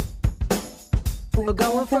We're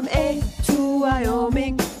going from A to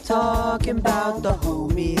Wyoming, talking about the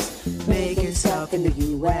homies, making stuff in the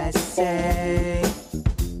USA.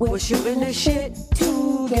 We're shooting the shit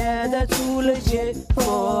together, too legit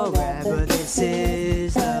forever. This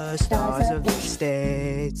is the Stars of the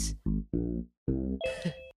States.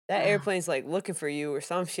 That airplane's like looking for you or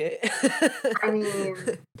some shit. I mean,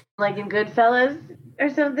 like in Goodfellas or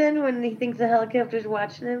something, when he thinks the helicopter's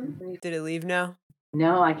watching him. Did it leave now?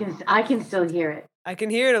 No, I can still hear it. I can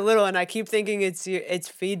hear it a little, and I keep thinking it's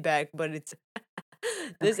feedback, but it's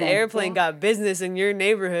this airplane got business in your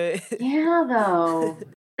neighborhood. Yeah, though.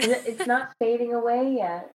 It's not fading away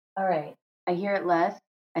yet. All right, I hear it less.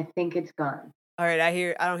 I think it's gone. All right, I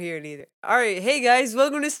don't hear it either. All right, hey guys,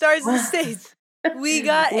 welcome to Stars of the States. We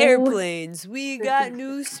got airplanes. We got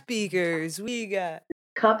new speakers. We got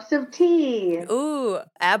cups of tea. Ooh,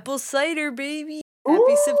 apple cider, baby.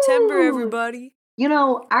 Happy September, everybody. You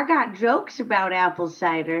know, I got jokes about apple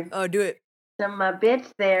cider. Oh, do it. Some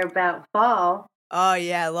bits there about fall. Oh,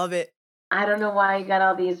 yeah, I love it. I don't know why you got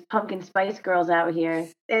all these pumpkin spice girls out here.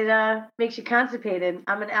 It makes you constipated.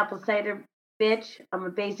 I'm an apple cider bitch. I'm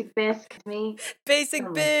a basic bisque. Me.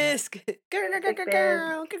 Basic bisque. It's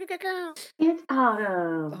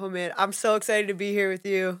autumn. Oh, man, I'm so excited to be here with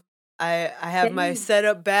you. I have my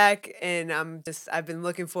setup back, and I've been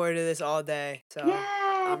looking forward to this all day. So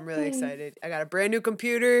I'm really excited. I got a brand new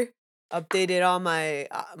computer, updated all my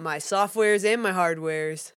softwares and my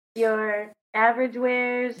hardwares. Your average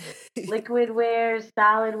wares, liquid wares,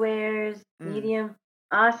 solid wares, medium.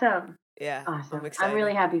 Awesome. Yeah. Awesome. I'm excited. I'm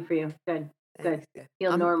really happy for you. Good. Good.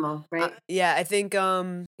 Feel normal, right? Yeah, I think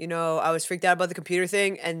I was freaked out about the computer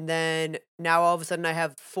thing, and then now all of a sudden I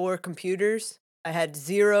have 4 computers. I had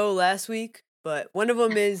 0 last week, but one of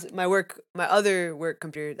them is my other work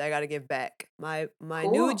computer that I got to give back. My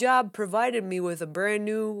new job provided me with a brand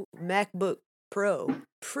new MacBook Pro.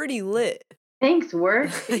 Pretty lit. Thanks, work.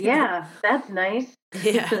 Yeah, that's nice.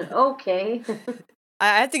 Yeah. Okay.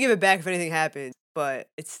 I have to give it back if anything happens, but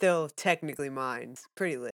it's still technically mine. It's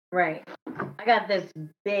pretty lit. Right. I got this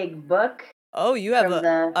big book. Oh, you have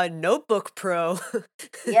a notebook Pro.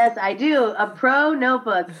 Yes, I do. A Pro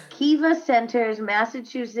notebook. Kiva Centers,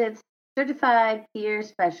 Massachusetts, certified peer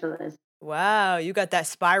specialist. Wow, you got that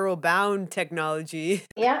spiral bound technology.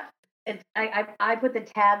 Yeah. I put the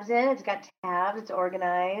tabs in. It's got tabs. It's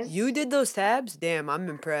organized. You did those tabs? Damn, I'm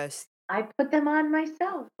impressed. I put them on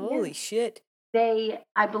myself. Holy shit. They,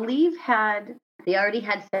 I believe, they already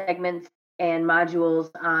had segments and modules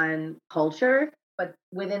on culture, but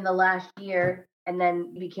within the last year, and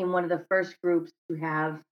then became one of the first groups to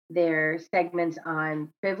have their segments on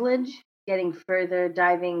privilege, diving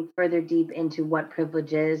further deep into what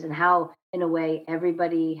privilege is and how, in a way,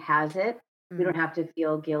 everybody has it. We don't have to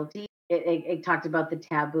feel guilty. It talked about the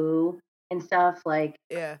taboo and stuff, like,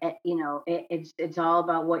 it's all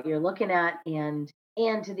about what you're looking at, and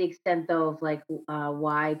to the extent, though, of like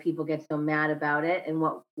why people get so mad about it and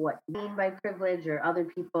what mean by privilege or other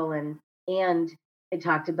people, and it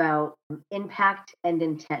talked about impact and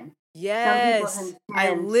intent. Yes,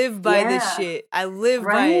 I live by this shit. I live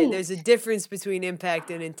by it. There's a difference between impact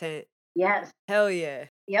and intent. Yes. Hell yeah.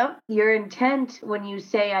 Yep. Your intent when you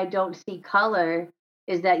say I don't see color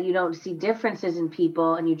is that you don't see differences in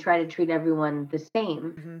people and you try to treat everyone the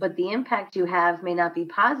same. Mm-hmm. But the impact you have may not be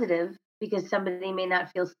positive because somebody may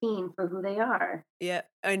not feel seen for who they are. Yeah,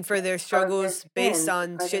 and for their struggles based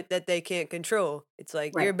on shit that they can't control. It's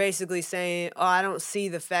like you're basically saying, oh, I don't see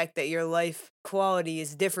the fact that your life quality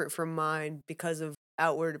is different from mine because of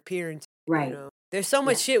outward appearance. Right. You know? There's so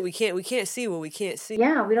much shit we can't see what we can't see.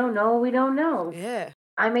 Yeah, we don't know what we don't know. Yeah.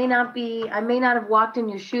 I may not have walked in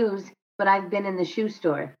your shoes, but I've been in the shoe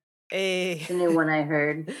store. Hey. It's a new one I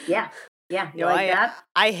heard. Yeah. Yeah. You like that?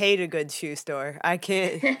 I hate a good shoe store. I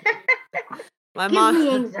can't. My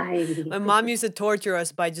mom used to torture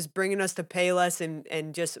us by just bringing us to Payless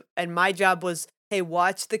and my job was, hey,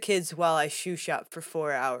 watch the kids while I shoe shop for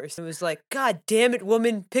 4 hours. It was like, God damn it,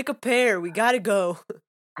 woman, pick a pair. We gotta go.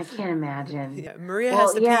 I can't imagine. Yeah, Maria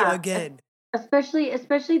has to pee again.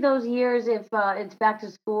 Especially those years if it's back to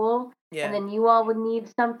school, and then you all would need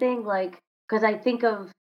something, like, because I think of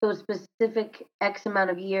those specific X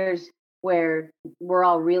amount of years where we're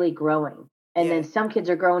all really growing. And then some kids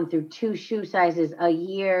are growing through 2 shoe sizes a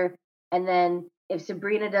year. And then if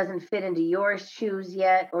Sabrina doesn't fit into your shoes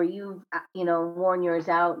yet, or you've, worn yours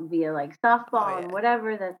out via like softball and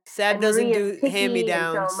whatever, then Sab doesn't do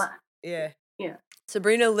hand-me-downs. Yeah.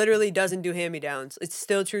 Sabrina literally doesn't do hand-me-downs. It's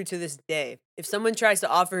still true to this day. If someone tries to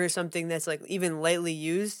offer her something that's like even lightly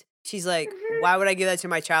used, She's like, why would I give that to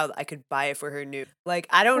my child? I could buy it for her new. Like,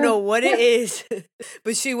 I don't know what it is,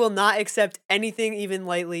 but she will not accept anything even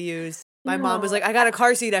lightly used. My mom was No. like, I got a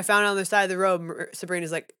car seat I found on the side of the road.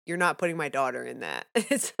 Sabrina's like, you're not putting my daughter in that.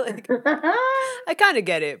 It's like, I kind of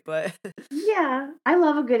get it, but Yeah, I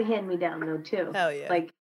love a good hand-me-down though too. hell yeah.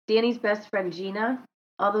 Like Danny's best friend Gina,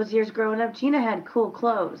 all those years growing up, Gina had cool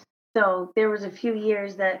clothes. So there was a few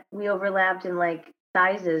years that we overlapped in like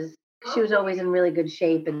sizes. She was always in really good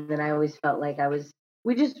shape, and then I always felt like I was.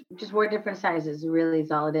 We just wore different sizes. Really, is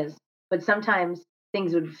all it is. But sometimes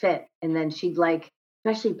things would fit, and then she'd like,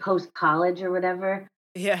 especially post college or whatever.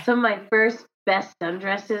 Yeah. Some of my first best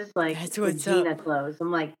sundresses, like That's with what's Gina up. clothes. I'm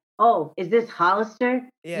like, oh, is this Hollister?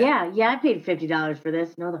 Yeah. Yeah, I paid $50 for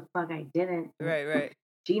this. No, the fuck I didn't. Right.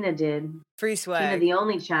 Gina did. Free Gina, swag. the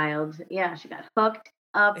only child. Yeah, she got hooked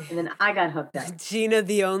up, and then I got hooked up. Gina,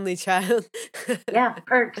 the only child. Yeah,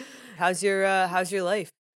 perks. How's your life?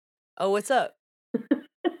 Oh, what's up?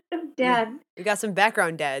 Dad. We got some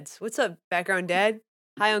background dads. What's up, background dad?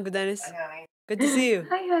 Hi, Uncle Dennis. Hi, honey. Good to see you.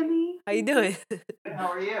 Hi, honey. How you doing? Good, how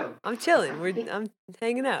are you? I'm chilling. I'm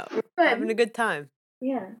hanging out. Having a Good. good time.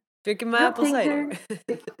 Yeah. Drinking my No, apple things cider.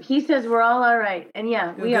 He says we're all right, and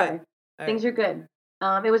yeah, You're we good. are. All Things right. are good.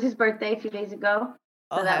 It was his birthday a few days ago.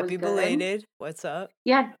 Oh, so that was happy good. belated. What's up?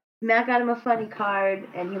 Yeah, Matt got him a funny card,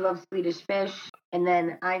 and he loves Swedish fish. And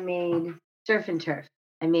then I made surf and turf.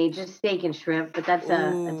 I made just steak and shrimp, but that's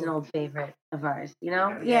an Ooh. old favorite of ours. You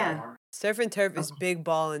know? Yeah. Surf and turf is big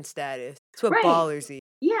ballin' status. It's what Right. ballers eat.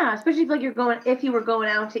 Yeah, especially if you were going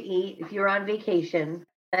out to eat, if you were on vacation,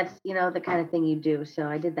 that's the kind of thing you do. So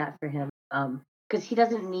I did that for him. Because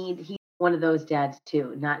he's one of those dads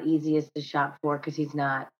too, not easiest to shop for because he's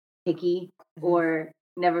not picky or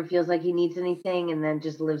never feels like he needs anything, and then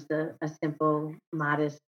just lives a simple,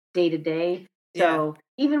 modest day to day. So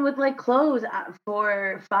even with like clothes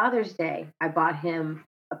for Father's Day, I bought him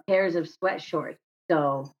a pairs of sweat shorts.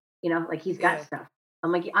 So like he's got stuff.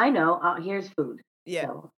 I'm like, I know. Here's food. Yeah.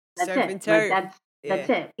 So that's Surf it. and turf. Like that's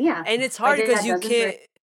it. Yeah. And it's My hard because dad you doesn't can't. drink.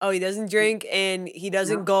 Oh, he doesn't drink and he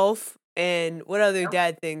doesn't No. golf. And what other No.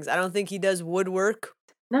 dad things? I don't think he does woodwork.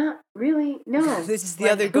 Not really. No. This is the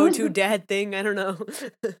Like, other who's go-to dad thing. I don't know.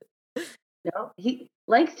 No, he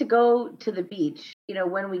likes to go to the beach,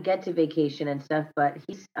 when we get to vacation and stuff, but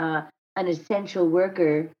he's an essential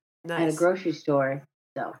worker at a Nice. grocery store.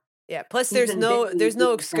 So Yeah. Plus, he's there's been no busy there's no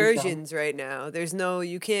being essential. excursions right now.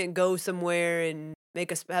 You can't go somewhere and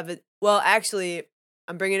make us have it. Well, actually,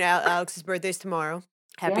 I'm bringing out Alex's birthday's tomorrow.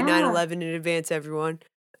 Happy Yeah. 9/11 in advance, everyone.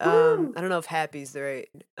 Woo. I don't know if happy's the right.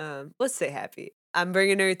 Let's say happy. I'm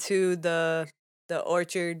bringing her to the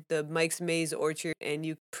orchard, the Mike's Maze Orchard, and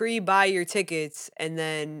you pre-buy your tickets, and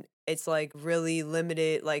then it's like really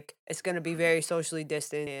limited. Like it's gonna be very socially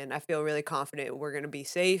distant, and I feel really confident we're gonna be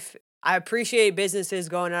safe. I appreciate businesses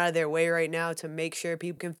going out of their way right now to make sure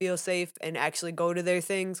people can feel safe and actually go to their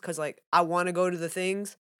things. Cause like I want to go to the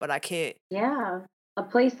things, but I can't. Yeah. A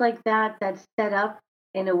place like that that's set up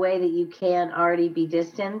in a way that you can already be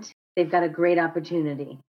distant, they've got a great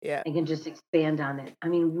opportunity. Yeah. And can just expand on it. I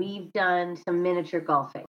mean, we've done some miniature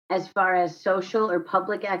golfing. As far as social or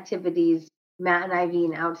public activities, Matt and I have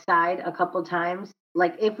eaten outside a couple times.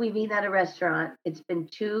 Like if we've eaten at a restaurant, it's been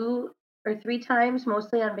 2 or 3 times,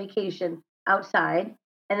 mostly on vacation, outside.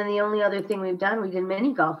 And then the only other thing we did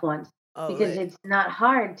mini golf once. Oh, Because lit. it's not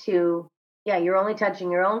hard to, you're only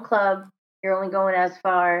touching your own club, you're only going as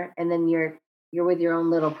far, and then you're with your own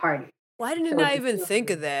little party. Why didn't So I it's even really think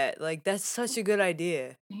good. of that? Like that's such a good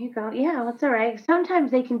idea. There you go. Yeah, that's all right.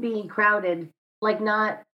 Sometimes they can be crowded, like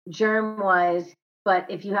not germ wise, but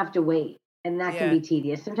if you have to wait, and that can Yeah. be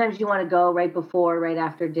tedious. Sometimes you want to go right before, right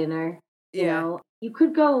after dinner. Yeah. You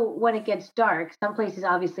could go when it gets dark. Some places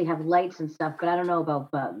obviously have lights and stuff, but I don't know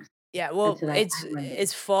about bugs. Yeah, well, That's what I wonder.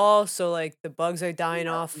 it's fall, so like the bugs are dying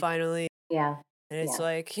off finally. Yeah. And it's Yeah.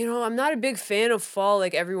 like, I'm not a big fan of fall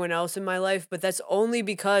like everyone else in my life, but that's only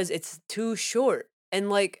because it's too short. And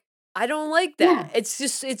like I don't like Yeah. that.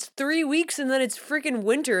 It's 3 weeks and then it's freaking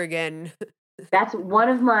winter again. That's one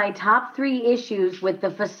of my top 3 issues with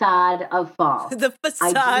the facade of fall. The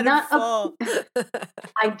facade of fall.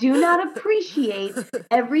 I do not appreciate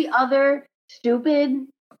every other stupid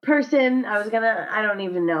person. I don't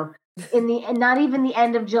even know. Not even the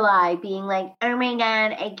end of July being like, oh my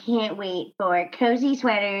God, I can't wait for cozy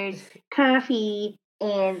sweaters, coffee,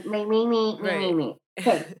 and me.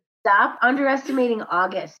 Okay, stop underestimating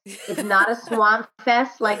August. It's not a swamp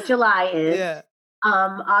fest like July is. Yeah.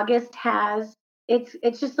 August has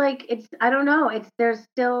it's just like I don't know. There's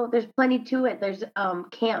plenty to it. There's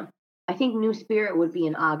camp. I think New Spirit would be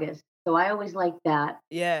in August. So I always like that.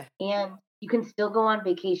 Yeah. And you can still go on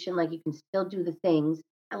vacation, like you can still do the things.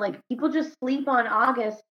 And like people just sleep on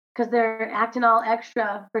August because they're acting all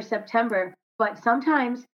extra for September. But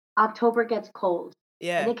sometimes October gets cold and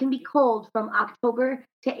Yeah. it can be cold from October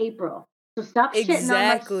to April. So stop shitting on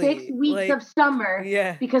my six Exactly. weeks Like, of summer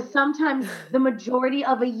yeah. because sometimes the majority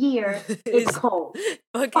of a year is Is cold.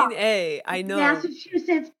 fucking Fuck. A. I know.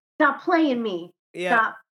 Massachusetts, stop playing me. Yeah.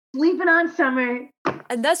 Stop sleeping on summer.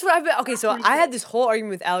 And that's what I've been. Okay, That's so my I had shit. this whole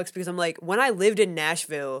argument with Alex because I'm like, when I lived in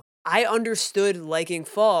Nashville, I understood liking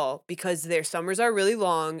fall because their summers are really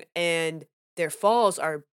long and their falls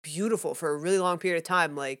are beautiful for a really long period of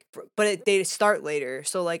time. Like, but they start later,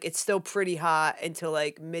 so like it's still pretty hot until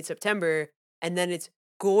like mid September, and then it's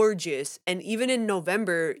gorgeous. And even in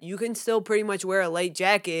November, you can still pretty much wear a light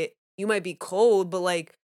jacket. You might be cold, but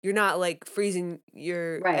like you're not like freezing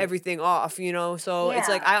your Right. everything off, you know? So it's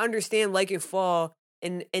like Yeah. I understand liking fall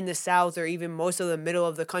in the south or even most of the middle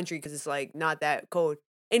of the country because it's like not that cold.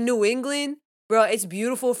 In New England, bro, it's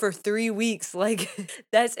beautiful for 3 weeks. Like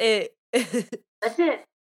that's it. That's it.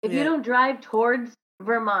 If you Yeah. don't drive towards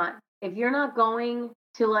Vermont, if you're not going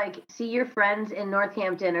to like see your friends in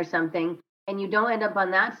Northampton or something, and you don't end up on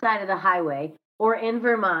that side of the highway or in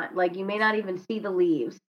Vermont, like you may not even see the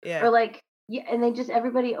leaves or Yeah. like yeah, and they just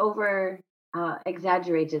everybody over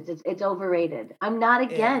exaggerates it. It's overrated. I'm not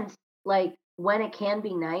Yeah. against like when it can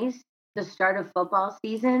be nice, the start of football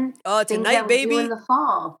season, Oh, things that tonight, we do in baby. the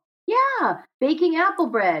fall. Yeah, baking apple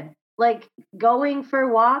bread, like going for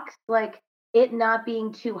walks, like it not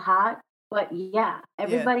being too hot. But yeah, Yeah.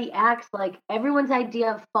 everybody acts like everyone's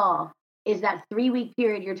idea of fall is that 3 week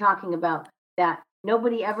period you're talking about that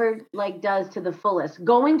nobody ever like does to the fullest.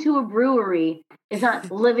 Going to a brewery is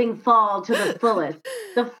not living fall to the fullest.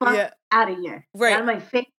 The fuck Yeah. out of here. Get out Right. of my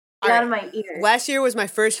face. All Get out right. of my ears. Last year was my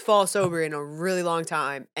first fall sober in a really long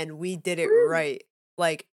time, and we did it Woo. right.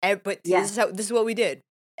 Like, but Yes. this is what we did.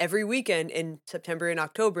 Every weekend in September and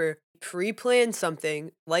October, pre-planned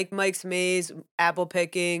something like Mike's Maze, apple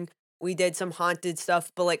picking. We did some haunted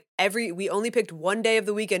stuff, but like we only picked one day of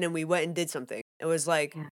the weekend and we went and did something. It was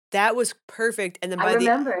like Yeah. that was perfect. And then I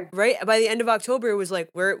remember. by the end of October, it was like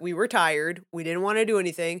we were tired. We didn't want to do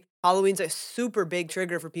anything. Halloween's a super big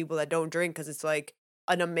trigger for people that don't drink because it's like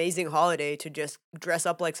an amazing holiday to just dress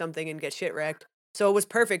up like something and get shit wrecked. So it was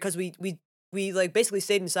perfect because we like basically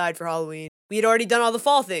stayed inside for Halloween. We had already done all the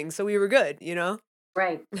fall things, so we were good, you know?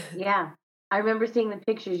 Right. Yeah. I remember seeing the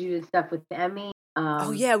pictures you did stuff with Emmy.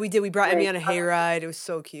 Oh yeah, we did. We brought Emmy With on a hayride. It was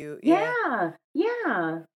so cute. Yeah.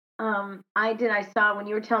 yeah, yeah. I did. I saw when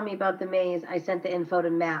you were telling me about the maze, I sent the info to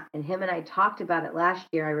Matt, and him and I talked about it last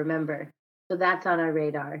year. I remember. So that's on our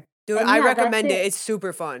radar. Dude, And I yeah, that's recommend it. it. It's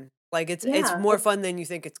super fun. Like it's Yeah, more fun than you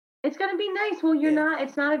think it's it's gonna be nice. Well, you're yeah. not.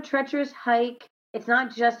 It's not a treacherous hike. It's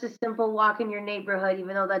not just a simple walk in your neighborhood,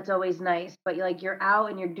 even though that's always nice. But like you're out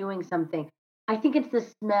and you're doing something. I think it's the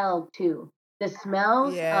smell too. The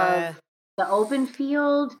smells Yeah. of the open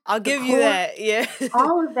field, I'll the give you corn, that. Yeah.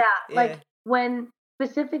 all of that. Yeah. Like when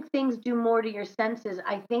specific things do more to your senses,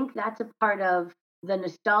 I think that's a part of the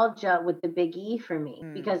nostalgia with the Big E for me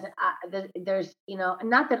Mm. because there's,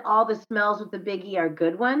 not that all the smells with the Big E are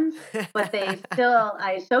good ones, but they still,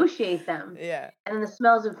 I associate them. Yeah. And then the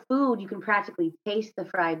smells of food, you can practically taste the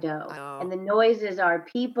fried I dough. And know. the noises are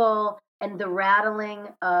people and the rattling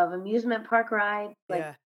of amusement park rides, like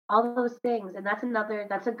Yeah. all those things. And that's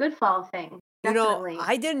a good fall thing. You know, Definitely.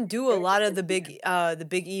 I didn't do a Very lot good of this year. the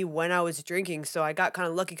Big E when I was drinking, so I got kind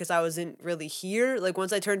of lucky because I wasn't really here. Like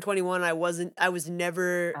once I turned 21, I was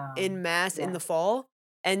never in mass in Yeah. the fall.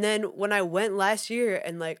 And then when I went last year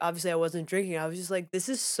and like obviously I wasn't drinking, I was just like, this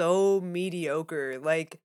is so mediocre.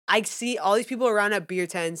 Like I see all these people around at beer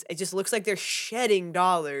tents. It just looks like they're shedding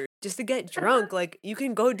dollars just to get drunk. Like you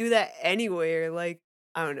can go do that anywhere. Like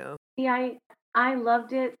I don't know. Yeah, I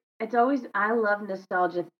loved it. It's always I love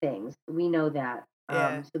nostalgia things. We know that.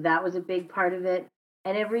 Yeah. So that was a big part of it.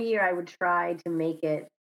 And every year I would try to make it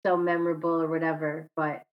so memorable or whatever,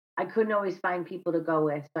 but I couldn't always find people to go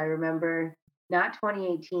with. So I remember not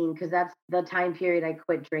 2018 because that's the time period I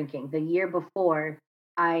quit drinking. The year before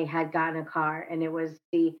I had gotten a car and it was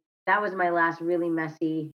the that was my last really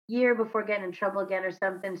messy year before getting in trouble again or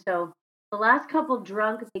something. So the last couple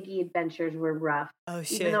drunk Biggie adventures were rough, Oh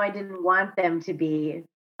even though shit. I didn't want them to be.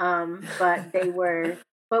 But they were.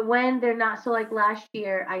 But when they're not, so like last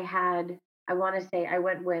year, I want to say I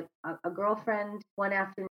went with a girlfriend one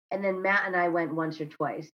afternoon, and then Matt and I went once or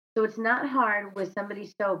twice. So it's not hard with somebody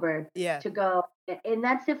sober Yeah. to go, and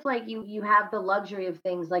that's if like you have the luxury of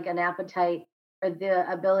things like an appetite or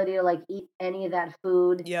the ability to like eat any of that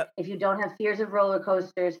food. Yep. If you don't have fears of roller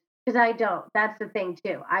coasters, because I don't. That's the thing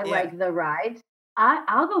too. I Yeah. like the rides.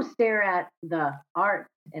 I'll go stare at the art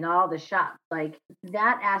in all the shops. Like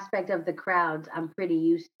that aspect of the crowds, I'm pretty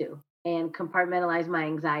used to, and compartmentalize my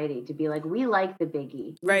anxiety to be like, we like the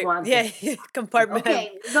biggie, we Right. want Yeah. this. Compartment.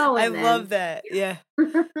 Okay, we're I going love then. that. Yeah.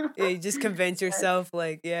 Yeah. You just convince But yourself,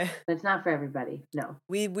 like, yeah. it's not for everybody. No.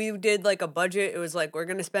 We did like a budget. It was like we're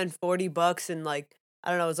gonna spend $40 and like I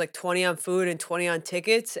don't know, it was like 20 on food and 20 on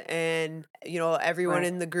tickets. And everyone Right.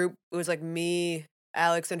 in the group, it was like me,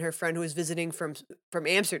 Alex, and her friend who was visiting from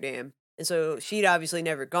Amsterdam. And so she'd obviously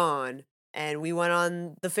never gone. And we went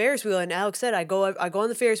on the Ferris wheel, and Alex said, I go on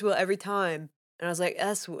the Ferris wheel every time. And I was like,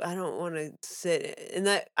 I don't want to sit. And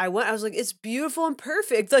that I was like, it's beautiful and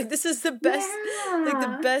perfect. Like this is the best, like the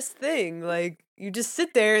Yeah. best thing. Like you just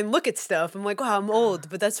sit there and look at stuff. I'm like, wow, I'm old,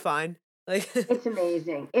 but that's fine. Like, It's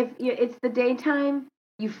amazing. It's the daytime,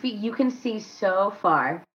 you can see so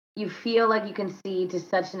far. You feel like you can see to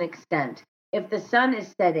such an extent. If the sun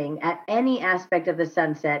is setting at any aspect of the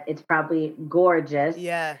sunset, it's probably gorgeous.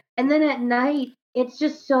 yeah, And then at night, it's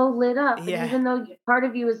just so lit up. And yeah. even though part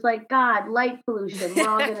of you is like, God, light pollution, we're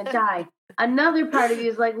all gonna die. Another part of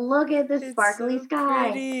you is like, look at the It's sparkly so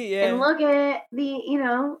sky, pretty. and Yeah, look at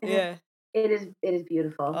and yeah. it is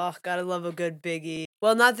beautiful. Oh, gotta love a good biggie.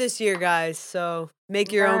 Well, not this year, guys. So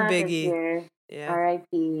make your own Not this biggie. year. Yeah.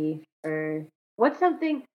 R.I.P. Or what's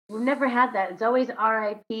something we've never had that? It's always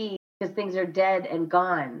R.I.P. because things are dead and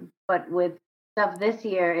gone. But with stuff this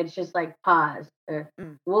year, it's just like pause or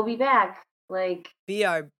Mm. we'll be back. Like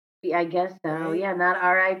BR, I guess so. right? Yeah, not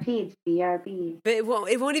R.I.P. It's B.R.B. But it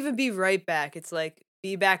won't even be right back. It's like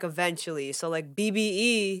be back eventually. So like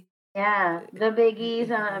BBE. Yeah, the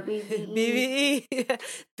biggies on a BBE. BBE. I don't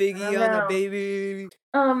Biggie on a know. baby.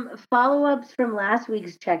 Follow-ups from last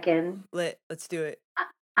week's check-in. Let's do it.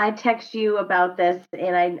 I text you about this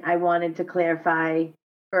and I wanted to clarify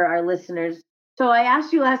for our listeners. So I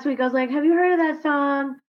asked you last week, I was like, have you heard of that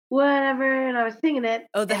song? Whatever. And I was singing it.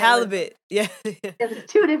 Oh, the And halibut. Yeah. it was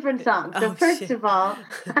two different songs. So Oh, first shit. of all,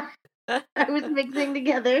 I was mixing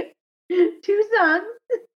together two songs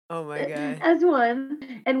Oh my god. as one.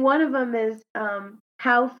 And one of them is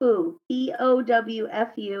Powfu,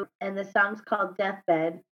 Powfu, and the song's called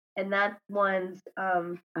Deathbed. And that one's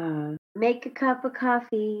make a cup of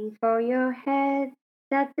coffee for your head.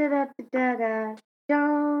 Da da da da da da.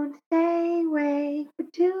 Don't stay awake for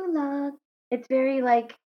too long. It's very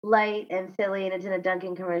like light and silly, and it's in a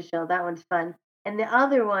Dunkin' commercial. That one's fun. And the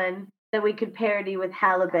other one that we could parody with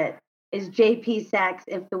Halibut is JP Sachs,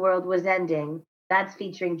 If the World Was Ending. That's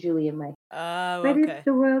featuring Julie and Mike. Oh, But okay. if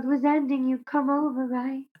the world was ending, you'd come over,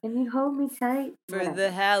 right? And you'd hold me tight. For Whatever.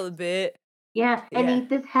 the halibut. Yeah, and Yeah. eat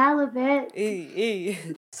this halibut.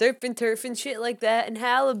 Surf and turf and shit like that and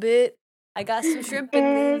halibut. I got some shrimp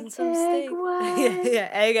and some steak. Yeah,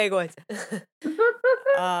 egg whites.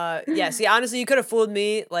 Yeah, see, honestly, you could have fooled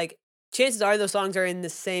me. Like, chances are those songs are in the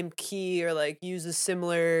same key or like use a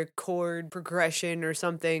similar chord progression or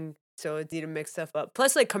something. So it's easy to mix stuff up.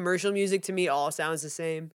 Plus, like commercial music to me all sounds the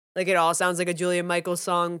same. Like it all sounds like a Julia Michaels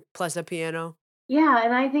song plus a piano. Yeah,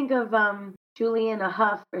 and I think of Juliana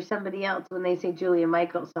Huff or somebody else when they say Julia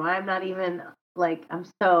Michaels. So I'm not even like I'm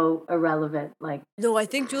so irrelevant. Like No, I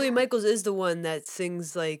think Julia Michaels is the one that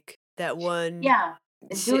sings like that one. yeah,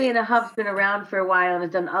 and shit. Juliana Huff's been around for a while and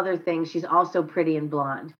has done other things. She's also pretty and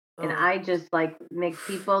blonde, and Oh. I just like mix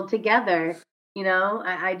people together. You know,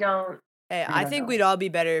 I don't. Hey, I I don't think know. we'd all be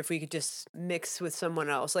better if we could just mix with someone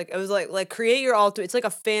else. Like it was like create your ultimate. It's like a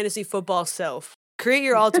fantasy football self. Create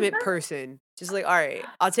your ultimate person. Just like, all right,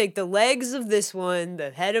 I'll take the legs of this one,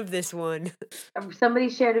 the head of this one. Somebody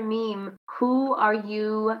shared a meme. Who are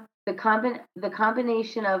you? The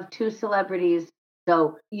combination of two celebrities.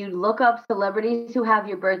 So you look up celebrities who have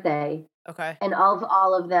your birthday, Okay, and of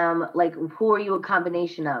all of them, like who are you a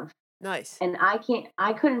combination of? nice. And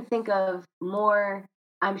I couldn't think of more.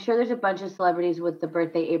 I'm sure there's a bunch of celebrities with the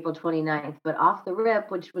birthday April 29th, but off the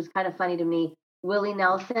rip, which was kind of funny to me, Willie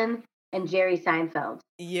Nelson and Jerry Seinfeld.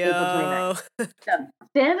 April 29th. Yo, So,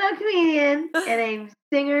 stand-up comedian and a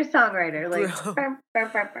singer-songwriter. Like, Bro. burp,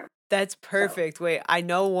 burp, burp, burp. that's perfect. Wait, I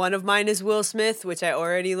know one of mine is Will Smith, which I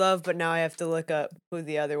already love, but now I have to look up who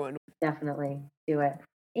the other one. Definitely do it.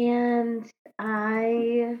 And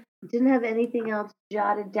I didn't have anything else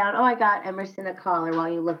jotted down. Oh, I got Emerson a collar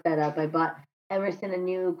while you look that up. I bought Emerson a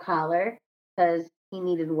new collar because he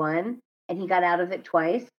needed one and he got out of it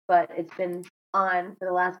twice, but it's been on for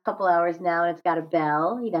the last couple hours now and it's got a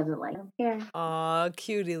bell. He doesn't like it. I don't care. Aw,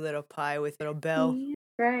 cutie little pie with little bell. Yeah,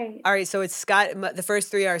 right. All right, so it's the first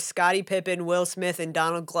three are Scottie Pippen, Will Smith, and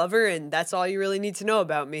Donald Glover, and that's all you really need to know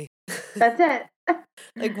about me. That's it.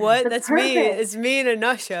 Like what? That's That's me. perfect. It's me in a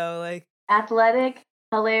nutshell. Like Athletic,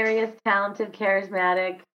 hilarious, talented,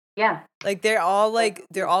 charismatic. Yeah. Like they're all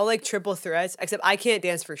like triple threats, except I can't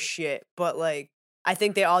dance for shit. But like I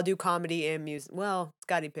think they all do comedy and music. Well,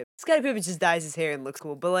 Scottie Pippen. Scottie Pippen just dyes his hair and looks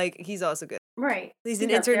cool, but like he's also good. Right. He's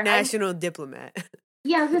an up there. international diplomat.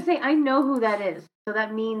 Yeah, I was gonna say I know who that is, so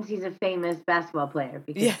that means he's a famous basketball player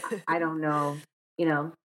because Yeah. I don't know,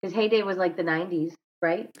 his heyday was like the '90s,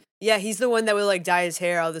 right? Yeah, he's the one that would like dye his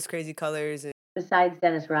hair all this crazy colors. And Besides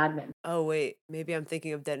Dennis Rodman. oh wait, maybe I'm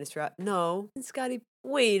thinking of Dennis Rodman. No, Scotty.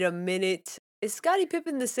 Wait a minute. Is Scottie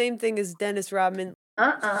Pippen the same thing as Dennis Rodman?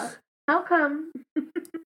 How come?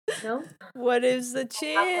 No. What is the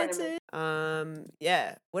chances?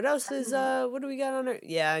 Yeah. What else is what do we got on our?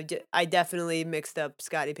 Yeah, I definitely mixed up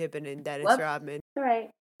Scottie Pippen and Dennis Whoops. Rodman. All right.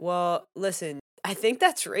 Well, listen, I think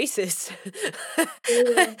that's racist.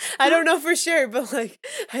 I don't know for sure, but like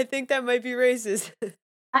I think that might be racist.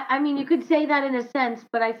 I mean, you could say that in a sense,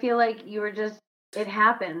 but I feel like you were just, it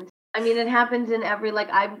happens. I mean, it happens in every, like,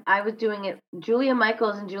 I was doing it. Julia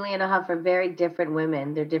Michaels and Juliana Huff are very different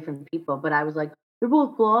women. They're different people, but I was like, they're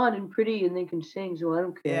both blonde and pretty and they can sing, so I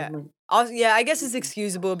don't care. Yeah. Like, Also, yeah, I guess it's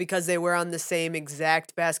excusable because they were on the same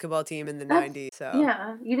exact basketball team in the 90s. So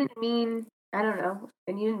yeah, you didn't mean, I don't know,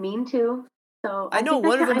 and you didn't mean to. So I know think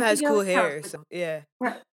one that of them I has think it cool always counts, hair. but- So yeah.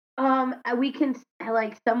 Right. We can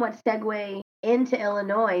like somewhat segue into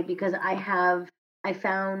Illinois because I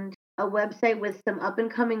found a website with some up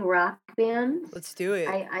and coming rock bands. Let's do it.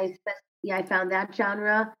 I found that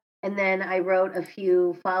genre, and then I wrote a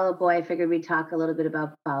few Fall Out Boy. I figured we'd talk a little bit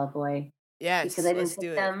about Fall Out Boy. Yes, because I didn't let's do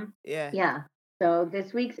pick them. Yeah. Yeah. So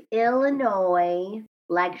this week's Illinois,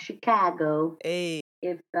 like Chicago. Hey.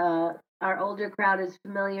 If our older crowd is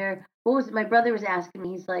familiar, my brother was asking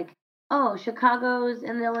me, he's like, oh, Chicago's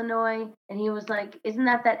in Illinois. And he was like, isn't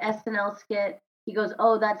that SNL skit? He goes,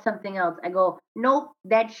 oh, that's something else. I go, nope,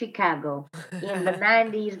 that's Chicago. In the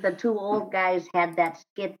 90s, the two old guys had that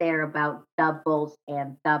skit there about the Bulls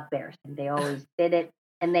and the Bears. And they always did it.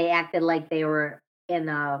 And they acted like they were in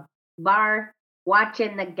a bar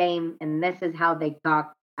watching the game. And this is how they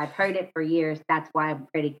talk. I've heard it for years. That's why I'm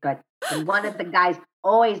pretty good. And one of the guys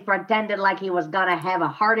always pretended like he was going to have a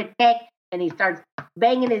heart attack. And he starts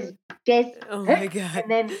banging his chest. Oh my God. And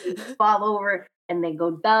then he fall over. And they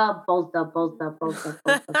go, the Bulls, the Bulls, the Bulls, the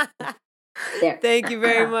Bulls. There. Thank you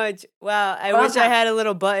very much. Wow. I wish I had a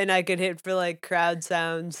little button I could hit for like crowd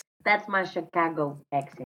sounds. That's my Chicago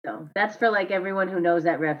accent. So that's for like everyone who knows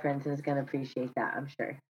that reference is going to appreciate that, I'm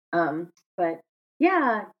sure. But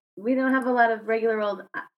yeah, we don't have a lot of regular old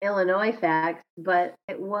Illinois facts, but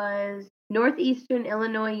it was Northeastern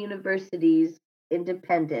Illinois University's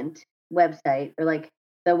independent website, or like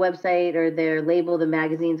the website or their label, the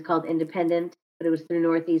magazine's called Independent, but it was through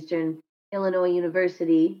Northeastern Illinois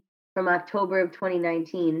University from October of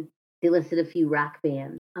 2019. They listed a few rock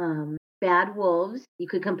bands. Bad Wolves, you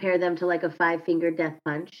could compare them to like a Five Finger Death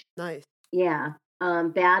Punch. Nice. Yeah.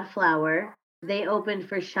 Bad Flower, they opened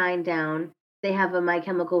for Shinedown. They have a My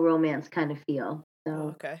Chemical Romance kind of feel.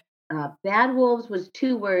 So, okay. Bad Wolves was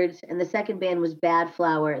 2 words, and the second band was Bad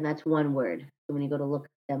Flower, and that's 1 word. So when you go to look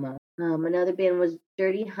them up. Another band was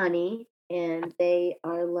Dirty Honey, and they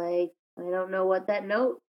are like, I don't know what that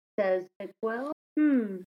note says. Like, well,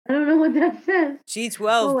 I don't know what that says.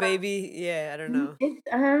 G12, baby. Yeah, I don't know.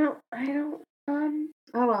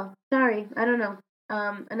 Oh well, sorry, I don't know.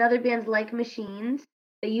 Another band's Like Machines.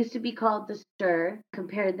 They used to be called The Stir.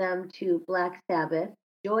 Compared them to Black Sabbath.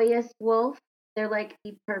 Joyous Wolf. They're like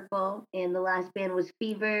Deep Purple, and the last band was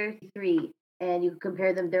Fever 3. And you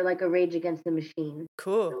compare them, they're like a Rage Against the Machine.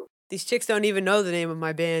 Cool. These chicks don't even know the name of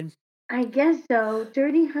my band. I guess so.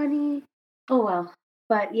 Dirty Honey. Oh well.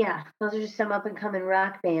 But yeah, those are just some up and coming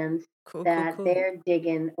rock bands Cool. they're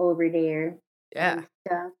digging over there. Yeah. And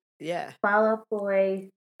stuff. Yeah. Fall Out Boy.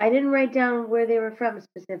 I didn't write down where they were from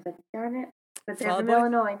specifically, darn it. But they're from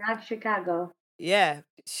Illinois, not Chicago. Yeah,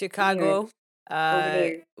 Chicago. Over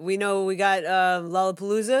there. We know we got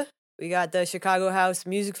Lollapalooza. We got the Chicago House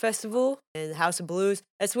Music Festival and House of Blues.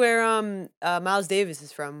 That's where Miles Davis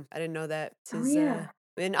is from. I didn't know that.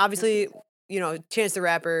 And obviously, Chance the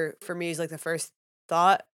Rapper for me is like the first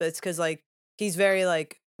thought, but it's because like he's very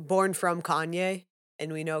like born from Kanye,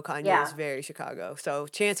 and we know Kanye is very Chicago. So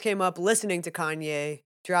Chance came up listening to Kanye,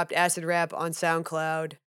 dropped Acid Rap on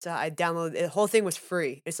SoundCloud. So I downloaded the whole thing was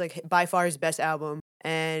free. It's like by far his best album,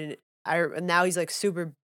 and now he's like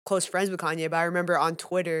super close friends with Kanye. But I remember on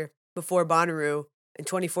Twitter before Bonnaroo in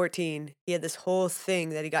 2014, he had this whole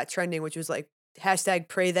thing that he got trending, which was like hashtag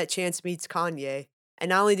pray that Chance meets Kanye. And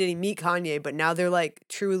not only did he meet Kanye, but now they're like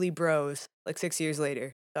truly bros, like 6 years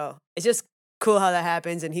later. So it's just cool how that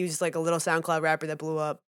happens. And he was just like a little SoundCloud rapper that blew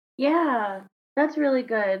up. Yeah, That's really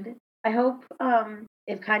good. I hope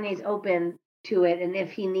if Kanye's open to it and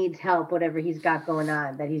if he needs help, whatever he's got going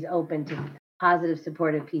on, that he's open to positive,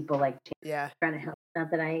 supportive people like Chance Yeah. trying to help. Not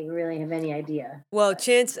that I really have any idea. Well,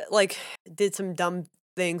 Chance like did some dumb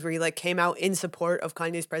things where he like came out in support of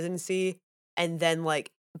Kanye's presidency, and then like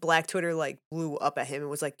Black Twitter like blew up at him and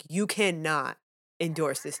was like, "You cannot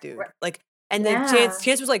endorse this dude." Right. Like, and then Yeah.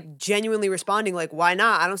 Chance was like genuinely responding like, "Why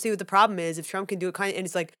not? I don't see what the problem is if Trump can do it." And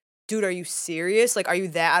it's like, dude, are you serious? Like, are you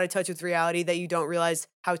that out of touch with reality that you don't realize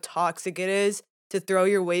how toxic it is to throw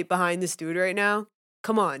your weight behind this dude right now?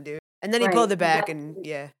 Come on, dude. And then he Right. pulled it You back, got and to,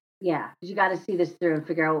 yeah. yeah, 'cause you got to see this through and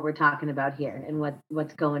figure out what we're talking about here and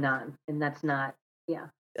what's going on, and that's not. Yeah.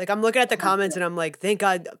 Like, I'm looking at the It's not comments good. and I'm like, thank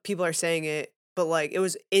God people are saying it. But like, it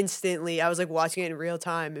was instantly, I was like watching it in real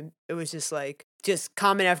time, and it was just like, just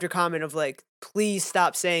comment after comment of like, please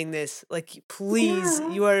stop saying this. Like, please,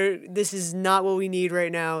 Yeah. this is not what we need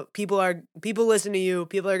right now. People listen to you.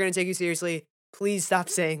 People are going to take you seriously. Please stop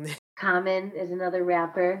saying this. Common is another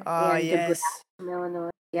rapper, Oh, and DeBrat yes. from Illinois.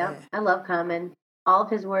 Yeah. Yep, I love Common. All of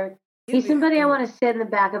his work. He'll He's be somebody I good. want to sit in the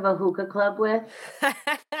back of a hookah club with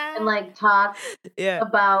and like talk Yeah.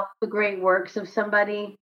 about the great works of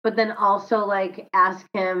somebody, but then also like ask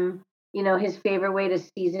him, his favorite way to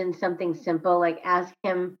season something simple, like ask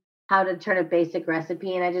him how to turn a basic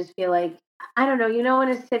recipe. And I just feel like, I don't know, in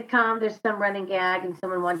a sitcom, there's some running gag and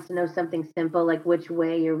someone wants to know something simple, like which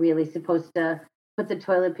way you're really supposed to put the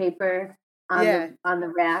toilet paper on Yeah.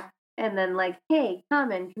 the rack. And then like, hey,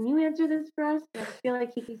 Common, can you answer this for us? I feel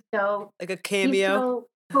like he's Like a he's cameo. so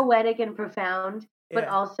poetic and profound, but Yeah.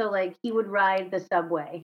 also like he would ride the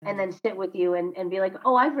subway and then sit with you and be like,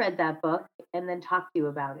 oh, I've read that book, and then talk to you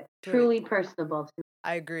about it. Right. Truly personable to me.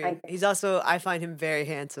 I agree. think. He's also, I find him very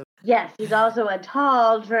handsome. Yes, he's also a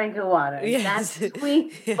tall drink of water. Yes. That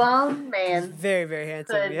sweet bald man Very, very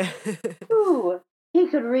handsome. could, Yeah. he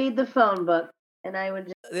could read the phone book, and I would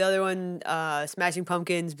just. The other one, Smashing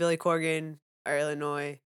Pumpkins, Billy Corgan, are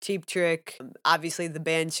Illinois. Cheap Trick, obviously the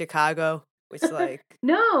band Chicago, which like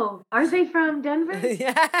No, aren't they from Denver?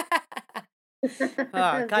 yeah.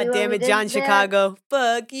 Oh, God Do damn we it, John did that? Chicago.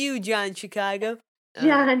 Fuck you, John Chicago.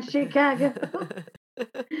 John Chicago.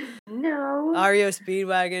 No. REO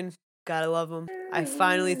Speedwagon, gotta love them. I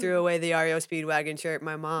finally threw away the REO Speedwagon shirt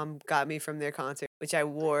my mom got me from their concert, which I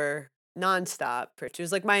wore nonstop. It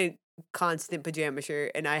was like my constant pajama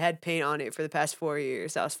shirt, and I had paint on it for the past 4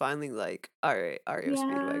 years. I was finally like, all right, REO Yeah.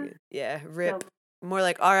 Speedwagon. Yeah, rip. So- More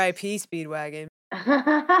like RIP Speedwagon.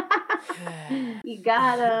 You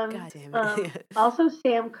got him. God damn it. Also,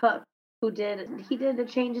 Sam Cooke, he did A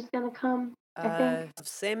Change Is Gonna Come. I think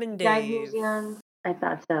Sam and Guy Dave. who's young. I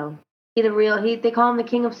thought so. They call him the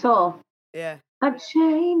King of Soul. Yeah. A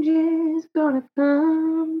change is gonna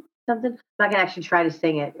come. Something. I can actually try to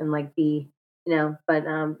sing it and like be, but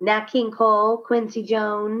Nat King Cole, Quincy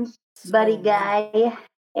Jones, Buddy So Guy,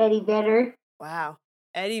 Eddie Vedder. Wow.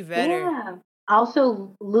 Eddie Vedder. Yeah.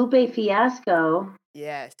 Also Lupe Fiasco,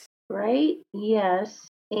 Yes. right? Yes.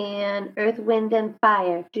 And Earth, Wind, and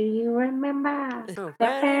Fire. Do you remember? Oh.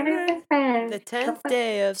 The The 10th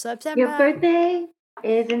day of September. Your birthday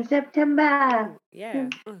is in September. Yeah.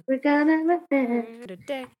 We're gonna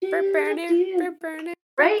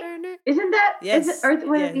right? Isn't that? Yes. Is it Earth,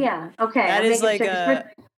 Wind? Yeah. Okay. That I'm is making like sure,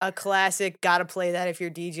 'cause a classic. Gotta play that if you're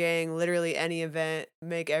DJing. Literally any event,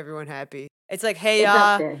 make everyone happy. It's like, hey, it's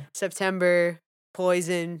up there. September,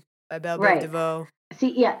 Poison by Belle Biv Right. DeVoe.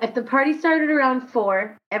 See, yeah, if the party started around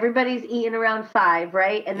 4, everybody's eating around 5,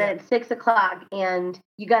 right? And then it's 6 o'clock, and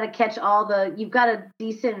you got to catch you've got a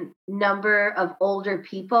decent number of older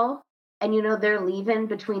people, and they're leaving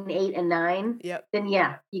between 8 and 9. Yep. Then,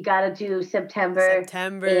 yeah, you got to do September.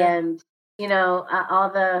 And, all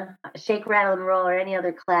the Shake, Rattle, and Roll or any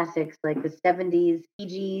other classics like the 70s,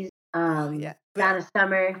 PGs, Donna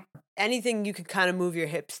Summer. Anything you can kind of move your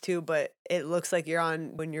hips to, but it looks like you're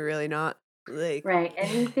on when you're really not. Like, right.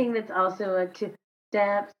 Anything that's also a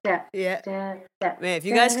step, yeah. step. Man, if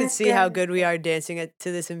you guys could see how good we are dancing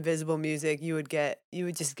to this invisible music, you would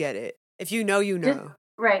just get it. If you know, you know.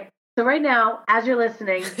 Right. So right now, as you're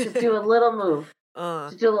listening, just do a little move.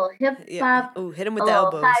 Just do a little hip hop. Ooh, hit them with a the little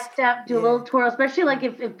elbows. Side step. Do a little twirl, especially like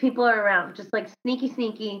if people are around. Just like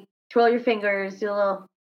sneaky. Twirl your fingers. Do a little.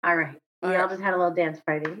 All right. We all just had a little dance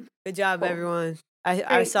party. Good job, everyone.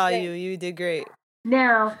 I saw you. You did great.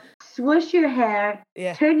 Now, swoosh your hair,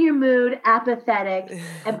 turn your mood apathetic,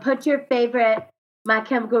 and put your favorite My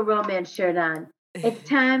Chemical Romance shirt on. It's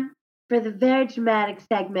time for the very dramatic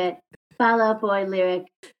segment, Fall Out Boy lyric,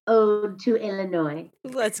 Ode to Illinois.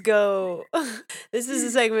 Let's go. This is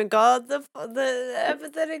a segment called the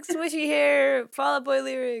apathetic swishy hair Fall Out Boy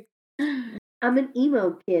lyric. I'm an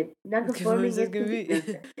emo kid, not Conforming conforming as yet can be.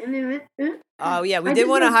 consistent. Oh yeah, we I did just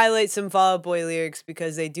want to love, highlight some Fall Out Boy lyrics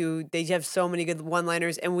because they have so many good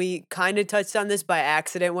one-liners, and we kind of touched on this by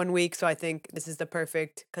accident one week, so I think this is the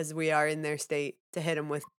perfect because we are in their state to hit them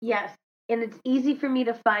with. yes, and it's easy for me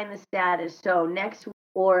to find the status. So next week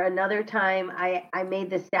or another time, I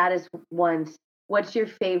made the status once. What's your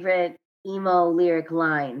favorite emo lyric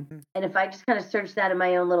line? Mm. And if I just kind of search that in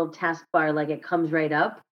my own little taskbar, like it comes right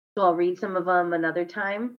up. So I'll read some of them another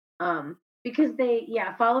time. Because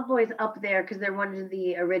Fall Out Boy's up there because they're one of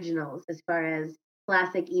the originals as far as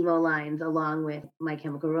classic emo lines, along with My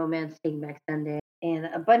Chemical Romance, Taking Back Sunday, and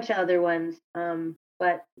a bunch of other ones.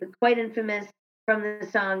 But quite infamous from the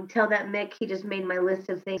song "Tell That Mick He Just Made My List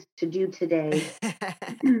of Things to Do Today."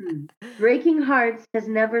 Breaking Hearts has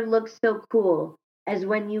never looked so cool as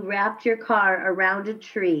when you wrapped your car around a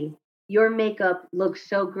tree. Your makeup looks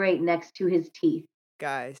so great next to his teeth.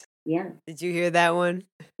 Guys, Yeah. did you hear that one?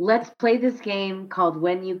 Let's play this game called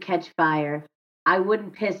When You Catch Fire. I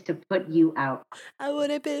wouldn't piss to put you out. I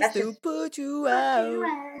wouldn't piss That's to just put you out.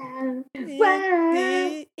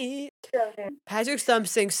 Patrick Stump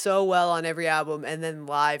sings so well on every album, and then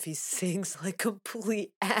live he sings like complete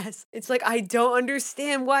ass. It's like I don't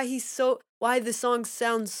understand why the song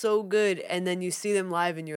sounds so good, and then you see them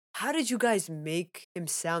live and you're how did you guys make him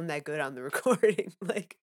sound that good on the recording?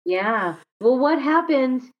 Like Yeah. Well, what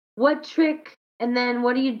happens? What trick? And then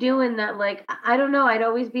what are you doing that like I don't know, I'd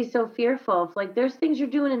always be so fearful. If like there's things you're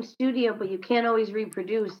doing in studio but you can't always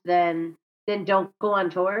reproduce, then don't go on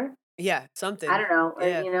tour. yeah, I something. don't know,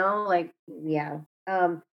 Yeah. like yeah.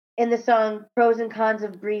 In the song Pros and Cons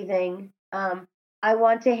of Breathing, I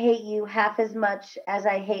want to hate you half as much as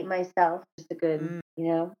I hate myself. Just a good,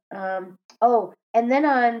 oh, and then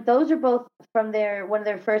on those are both from their one of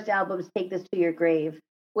their first albums, Take This to Your Grave,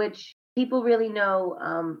 which people really know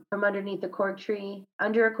from underneath the cork tree,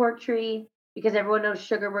 under a cork tree, because everyone knows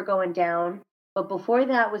Sugar We're Going Down. But before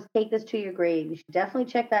that was Take This to Your Grave. You should definitely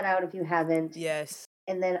check that out if you haven't. Yes.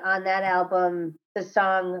 And then on that album, the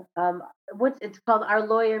song, what's it's called? Our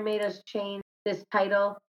Lawyer Made Us Change this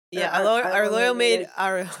title. Yeah, our lawyer made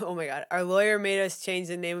our oh my god, our lawyer made us change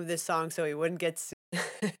the name of this song so he wouldn't get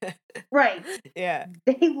sued. Right. Yeah.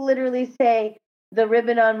 They literally say the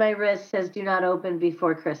ribbon on my wrist says "Do not open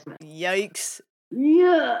before Christmas." Yikes.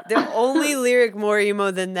 Yeah. The only lyric more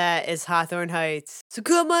emo than that is Hawthorne Heights. So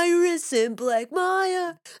cut my wrist in Black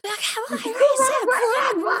Maya. Cut my wrist in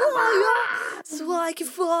Black Maya. So I can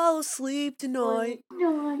fall asleep tonight.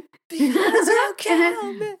 Because you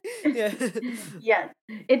count me. Yeah. Yes.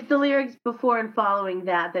 It's the lyrics before and following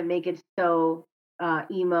that make it so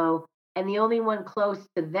emo. And the only one close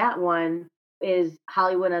to that one is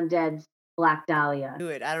Hollywood Undead's Black Dahlia. Do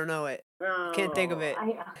it. I don't know it. Can't think of it.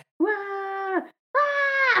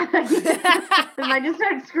 If I just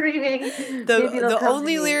start screaming, the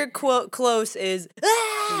only lyric quote close is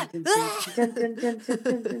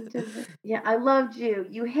yeah, I loved you.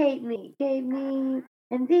 You hate me, gave me,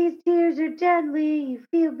 and these tears are deadly. You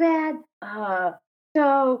feel bad.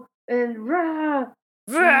 So and rah.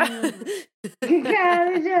 I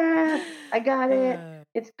got it.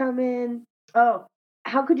 It's coming. Oh,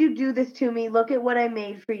 how could you do this to me? Look at what I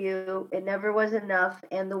made for you. It never was enough,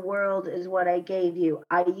 and the world is what I gave you.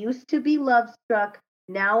 I used to be love struck.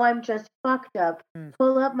 Now I'm just fucked up.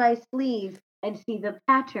 Pull up my sleeve and see the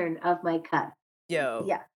pattern of my cut. Yo.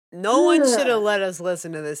 Yeah. No one should have let us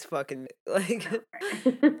listen to this fucking like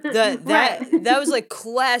that was like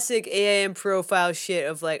classic AIM profile shit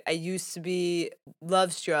of like I used to be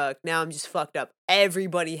love struck, now I'm just fucked up.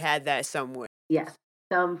 Everybody had that somewhere. Yes,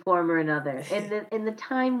 some form or another. In the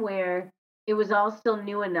time where it was all still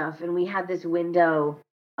new enough and we had this window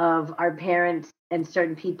of our parents and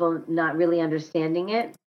certain people not really understanding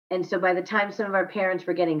it. And so by the time some of our parents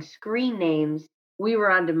were getting screen names, we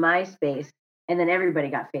were onto MySpace. And then everybody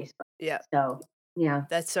got Facebook. Yeah. So, yeah.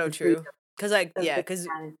 That's so true. Because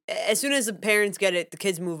as soon as the parents get it, the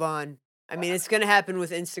kids move on. I mean, it's going to happen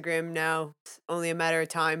with Instagram now. It's only a matter of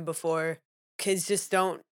time before kids just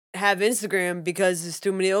don't have Instagram because there's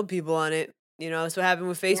too many old people on it. You know, that's what happened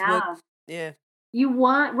with Facebook. Yeah. You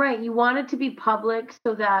want it to be public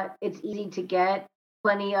so that it's easy to get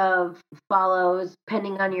plenty of follows,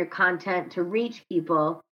 depending on your content, to reach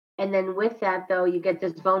people. And then with that, though, you get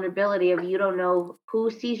this vulnerability of you don't know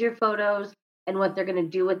who sees your photos and what they're going to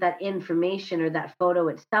do with that information or that photo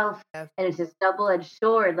itself. Yeah. And it's this double-edged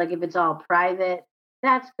sword. Like if it's all private,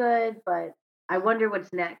 that's good. But I wonder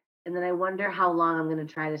what's next. And then I wonder how long I'm going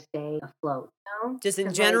to try to stay afloat. You know? Just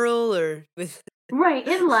in general or with... Right,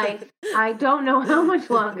 in life. I don't know how much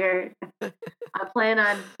longer. I plan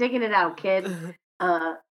on sticking it out, kid.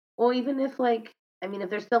 Well, even if like, I mean, if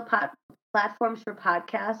there's still platforms for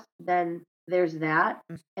podcasts, then there's that.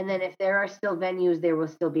 And then if there are still venues, there will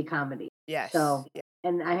still be comedy. Yes. So, Yeah.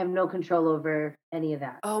 and I have no control over any of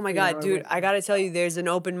that. Oh my God, dude, I gotta tell you, there's an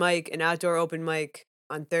open mic, an outdoor open mic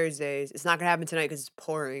on Thursdays. It's not gonna happen tonight because it's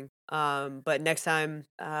pouring. But next time,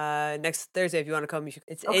 next Thursday, if you want to come,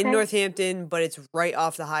 it's in Northampton, but it's right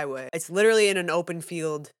off the highway. It's literally in an open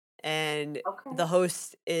field, and the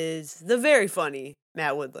host is the very funny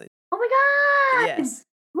Matt Woodland. Oh my God! Yes.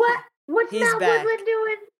 What's Matt Woodland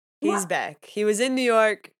doing? He's back. He was in New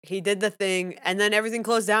York. He did the thing, and then everything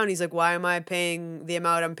closed down. He's like, "Why am I paying the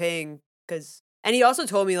amount I'm paying?" And he also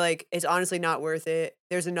told me, like, it's honestly not worth it.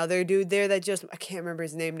 There's another dude there that I can't remember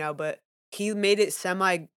his name now, but he made it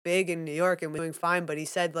semi big in New York and was doing fine. But he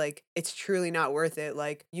said, like, it's truly not worth it.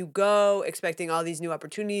 Like, you go expecting all these new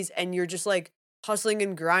opportunities, and you're just like hustling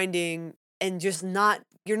and grinding, and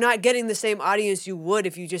you're not getting the same audience you would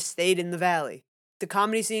if you just stayed in the Valley. The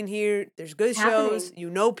comedy scene here, there's good shows, you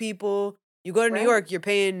know people. You go to New York, you're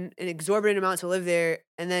paying an exorbitant amount to live there,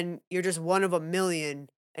 and then you're just one of a million,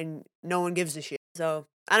 and no one gives a shit. So,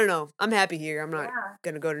 I don't know. I'm happy here. I'm not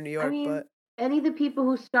going to go to New York, but any of the people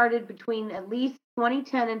who started between at least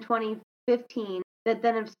 2010 and 2015 that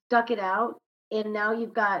then have stuck it out, and now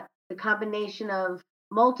you've got the combination of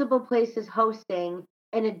multiple places hosting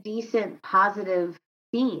and a decent positive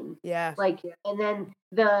scene. Yeah. Like, and then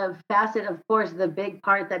the facet, of course, the big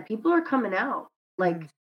part that people are coming out. Like,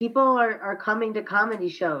 people are coming to comedy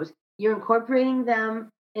shows. You're incorporating them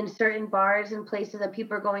in certain bars and places that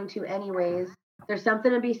people are going to anyways. There's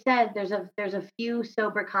something to be said. There's a few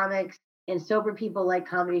sober comics and sober people like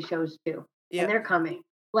comedy shows too. Yep. And they're coming.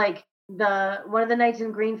 Like one of the nights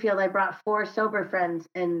in Greenfield, I brought 4 sober friends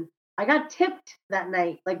and I got tipped that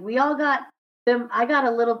night. Like we all got them. I got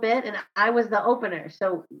a little bit and I was the opener.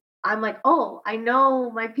 So I'm like, oh, I know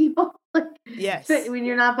my people. Yes. When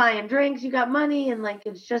you're not buying drinks, you got money. And like,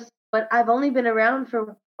 it's just, but I've only been around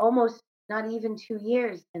for almost not even 2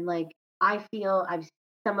 years. And like, I feel I've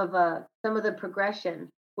some of the progression,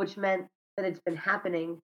 which meant that it's been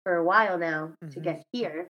happening for a while now to get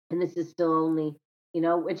here. And this is still only,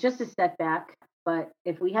 it's just a setback. But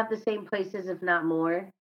if we have the same places, if not more,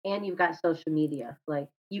 and you've got social media, like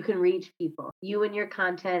you can reach people. You and your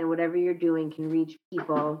content and whatever you're doing can reach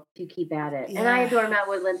people to keep at it. Yeah. And I adore Matt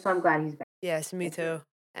Woodland, so I'm glad he's back. Yes, me too.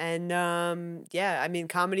 And I mean,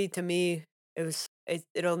 comedy to me,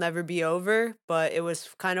 it'll never be over, but it was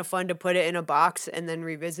kind of fun to put it in a box and then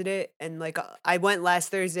revisit it. And like I went last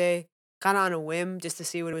Thursday kind of on a whim just to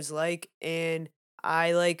see what it was like, and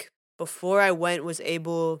I before I went was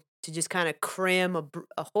able to just kind of cram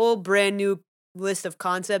a whole brand new list of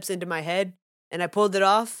concepts into my head, and I pulled it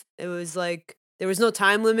off. It was like there was no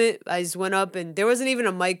time limit. I just went up, and there wasn't even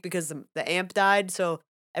a mic because the amp died, so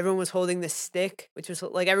everyone was holding this stick, which was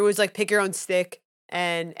like everyone was like, pick your own stick.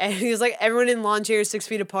 And he was like, everyone in lawn chairs 6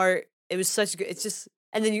 feet apart. It was such good. It's just,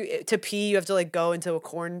 and then to pee, you have to like go into a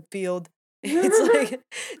cornfield. It's like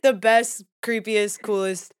the best, creepiest,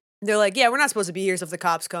 coolest. They're like, yeah, we're not supposed to be here, so if the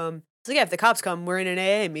cops come. So yeah, if the cops come, we're in an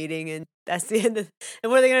AA meeting, and that's the end of, and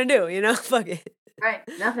what are they going to do? Fuck it. Right,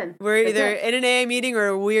 nothing. We're either in an AA meeting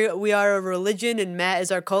or we are a religion, and Matt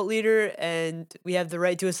is our cult leader, and we have the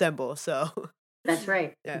right to assemble, so. That's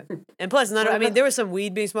right. Yeah. And plus, there was some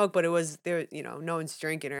weed being smoked, but no one's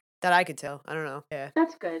drinking, or that I could tell. I don't know. Yeah.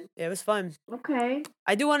 That's good. Yeah, it was fun. Okay.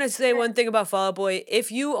 I do want to say one thing about Fall Out Boy.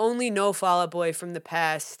 If you only know Fall Out Boy from the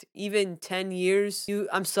past, even 10 years,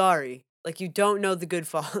 I'm sorry. Like, you don't know the good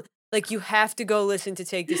Fall. Like, you have to go listen to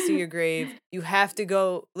Take This to Your Grave. You have to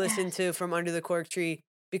go listen to From Under the Cork Tree,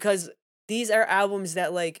 because these are albums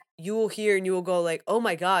that, like, you will hear and you will go, like, oh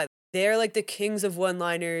my God, they're like the kings of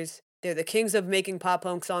one-liners. They're the kings of making pop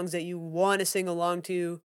punk songs that you want to sing along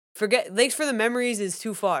to. Forget Thanks for the Memories is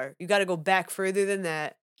too far. You got to go back further than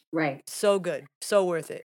that. Right. So good. So worth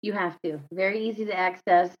it. You have to. Very easy to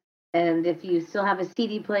access. And if you still have a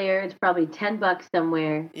CD player, it's probably $10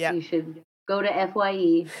 somewhere. Yeah. You should go to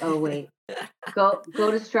FYE. Oh, wait. go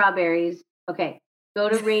to Strawberries. Okay. Go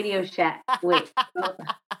to Radio Shack. Wait.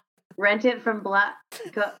 Rent it from Black.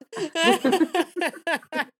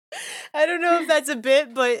 I don't know if that's a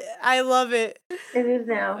bit, but I love it. It is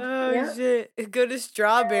now. Oh, shit. Go to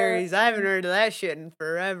Strawberries. I haven't heard of that shit in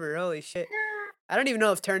forever. Holy shit. I don't even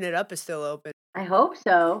know if Turn It Up is still open. I hope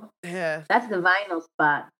so. Yeah. That's the vinyl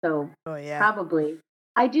spot, so yeah. Probably.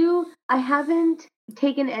 I haven't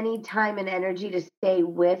taken any time and energy to stay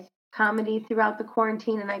with comedy throughout the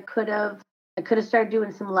quarantine, and I could have started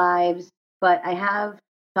doing some lives, but I have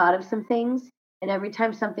thought of some things. And every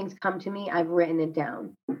time something's come to me, I've written it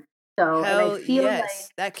down. So and I feel like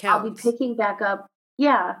that counts. I'll be picking back up.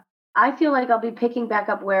 Yeah. I feel like I'll be picking back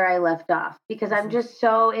up where I left off because I'm just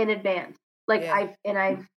so in advance. Like Yeah.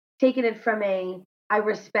 I've taken it from I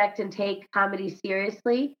respect and take comedy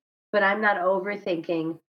seriously, but I'm not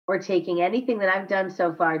overthinking or taking anything that I've done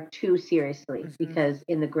so far too seriously Mhm. because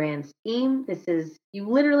in the grand scheme, you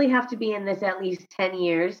literally have to be in this at least 10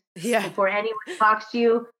 years Yeah. before anyone talks to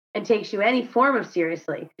you and takes you any form of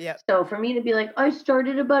seriously. Yep. So for me to be like, I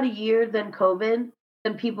started about a year, then COVID,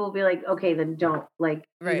 then people will be like, okay, then don't. Like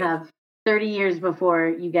you Right. have 30 years before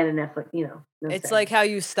you get a Netflix, no It's say. like how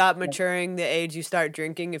you stop Yeah. maturing the age you start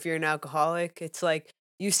drinking if you're an alcoholic. It's like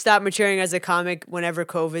you stop maturing as a comic whenever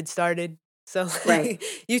COVID started. So Right. like,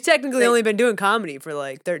 you've technically Right. only been doing comedy for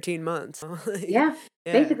like 13 months. Like, Yeah.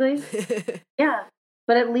 yeah. Basically. Yeah.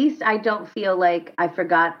 But at least I don't feel like I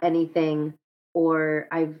forgot anything or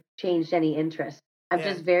I've changed any interest. I'm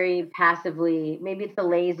Yeah. just very passively, maybe it's the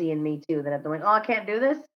lazy in me too that I'm like, oh, I can't do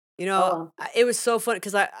this. You Oh, know, well. it was so fun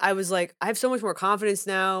because I was like, I have so much more confidence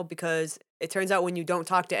now because it turns out when you don't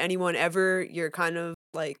talk to anyone ever, you're kind of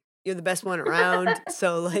like you're the best one around.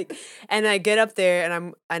 So like, and I get up there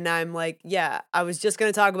and I'm like, yeah, I was just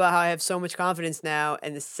gonna talk about how I have so much confidence now,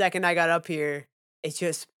 and the second I got up here, it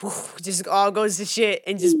just just all goes to shit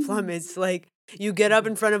and just plummets. Like you get up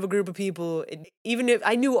in front of a group of people, and even if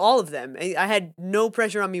I knew all of them, I had no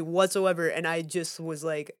pressure on me whatsoever, and I just was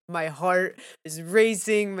like, my heart is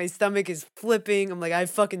racing, my stomach is flipping. I'm like, I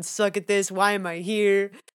fucking suck at this. Why am I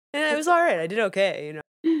here? And it was all right. I did okay, you know.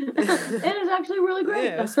 It is actually really great.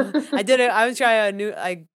 Yeah, it was fun. I was trying a new.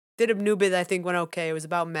 I did a new bit that I think went okay. It was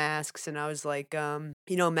about masks, and I was like,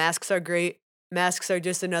 masks are great. Masks are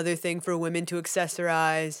just another thing for women to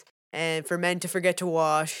accessorize and for men to forget to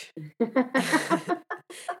wash.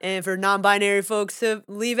 And for non-binary folks to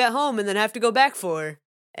leave at home and then have to go back for.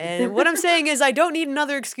 And what I'm saying is I don't need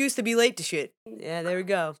another excuse to be late to shit. Yeah, there we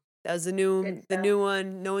go. That was Good the stuff. new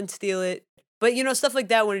one. No one steal it. But you know, stuff like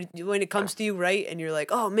that when it comes to you, right? And you're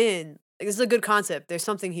like, oh man, like, this is a good concept. There's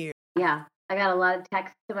something here. Yeah, I got a lot of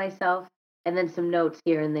texts to myself and then some notes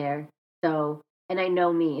here and there. So, and I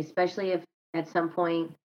know me, especially if at some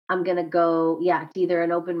point I'm gonna go, yeah, it's either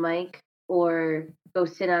an open mic or go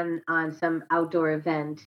sit on some outdoor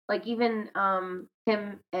event. Like even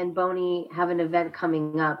Tim and Boney have an event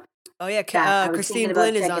coming up Oh yeah, that I was thinking Christine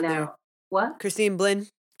Blinn about is checking on there. out. What? Christine Blinn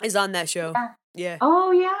is on that show. Yeah. Yeah.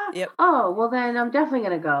 Oh yeah. Yep. Oh well, then I'm definitely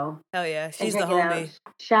gonna go Hell yeah. and She's the check it out. homie.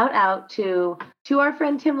 Shout out to our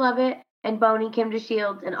friend Tim Lovett and Boney Kim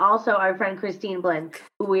DeShields, and also our friend Christine Blinn,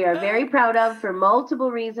 who we are very proud of for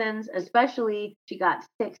multiple reasons. Especially, she got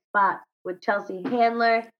 6 spots with Chelsea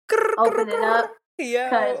Handler. Open it up,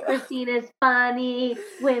 because Yo. Christine is funny.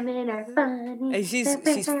 Women are funny. And she's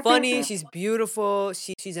funny, she's beautiful,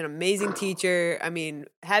 she's an amazing teacher. I mean,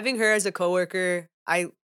 having her as a coworker, I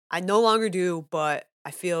no longer do, but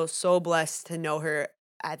I feel so blessed to know her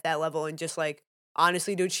at that level and just like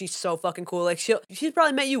honestly, dude, she's so fucking cool. Like she's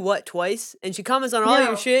probably met you what, twice? And she comments on all your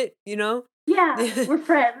No, shit, you know? yeah, we're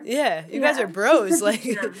friends. Yeah, you guys are Yeah, she's bros. such a Like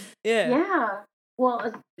gem. yeah. Yeah.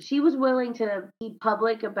 Well, she was willing to be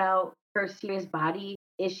public about her serious body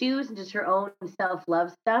issues and just her own self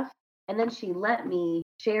love stuff. And then she let me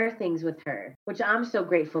share things with her, which I'm so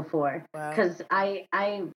grateful for. Wow. Because I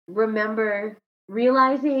remember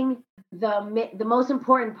realizing the most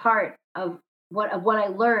important part of what I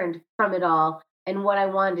learned from it all and what I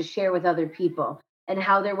wanted to share with other people, and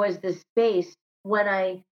how there was this space when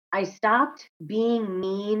I stopped being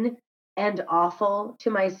mean and awful to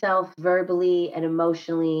myself verbally and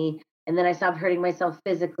emotionally, and then I stopped hurting myself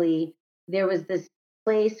physically. There was this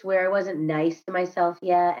place where I wasn't nice to myself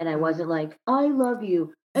yet, and I Mhm. wasn't like, I love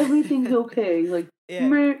you, everything's okay, like Yeah.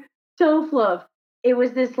 meh, self love. It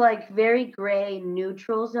was this like very gray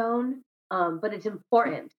neutral zone, but it's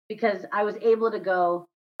important because I was able to go,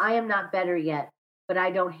 I am not better yet, but I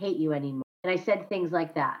don't hate you anymore. And I said things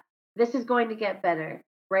like that. This is going to get better.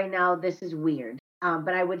 Right now, this is weird.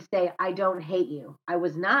 But I would say, I don't hate you. I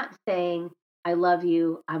was not saying, I love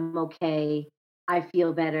you. I'm okay. I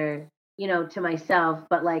feel better, to myself.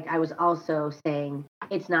 But like, I was also saying,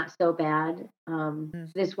 it's not so bad.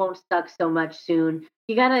 Mm. This won't suck so much soon.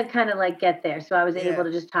 You got to kind of like get there. So I was able Yeah.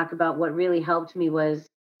 to just talk about what really helped me was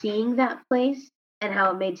seeing that place and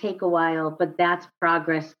how it may take a while, but that's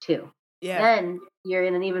progress too. Yeah. Then you're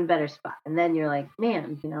in an even better spot. And then you're like,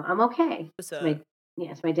 man, I'm okay. What's It's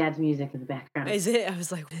up? my dad's music in the background. Is it? I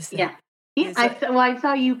was like, what is that? Yeah. Yeah, It's like, I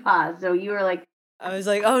saw you pause, so you were like, I was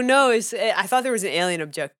like, "Oh no!" I thought there was an alien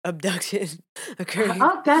abduction occurring.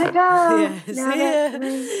 "Oh, gotta go." Yeah, Now see that's ya.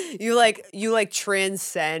 my You like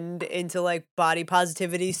transcend into like body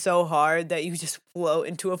positivity so hard that you just float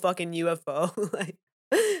into a fucking UFO. Like,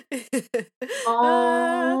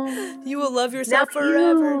 You will Oh, love now yourself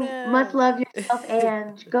forever you must now. love yourself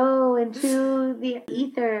and go into the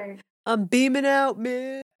ether. I'm beaming out,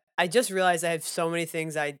 man. I just realized I have so many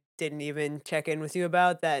things I didn't even check in with you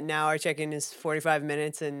about that now our check-in is 45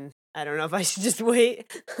 minutes and I don't know if I should just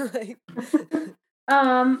wait. Like,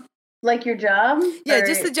 Um, like your job yeah,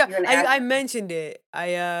 just or the job. you're an I act? mentioned it.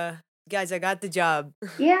 Guys, I got the job.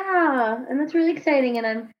 Yeah, and that's really exciting, and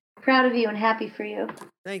I'm proud of you and happy for you.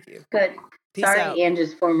 Thank you. Good. Peace out. Sorry,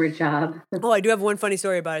 Andrew's former job. Oh, I do have one funny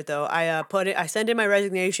story about it though. I sent in my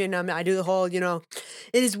resignation. I do the whole, it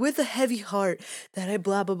is with a heavy heart that I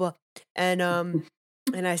blah blah blah, and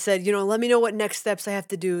and I said, let me know what next steps I have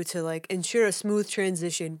to do to like ensure a smooth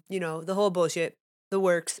transition. The whole bullshit, the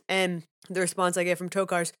works, and the response I get from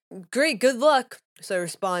Tokars, great, good luck. So I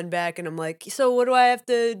respond back, and I'm like, so what do I have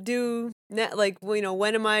to do? Like, well,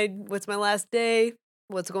 what's my last day?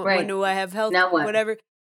 When Right. do I have health? Now what? Whatever.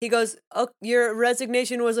 He goes, oh, your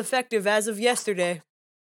resignation was effective as of yesterday.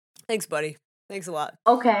 Thanks, buddy. Thanks a lot.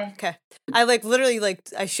 Okay. Okay. I literally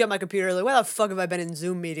I shut my computer. Like, why the fuck have I been in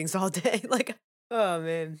Zoom meetings all day? Like, oh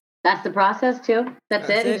man. That's the process too. That's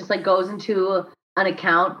it. It just like goes into an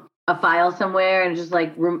account, a file somewhere, and just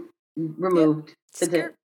like removed. Yep. That's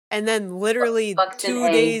it. And then literally Buxton 2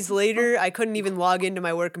 A. days later, I couldn't even log into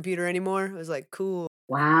my work computer anymore. It was like, cool.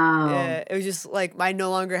 Wow. Yeah, it was just like I no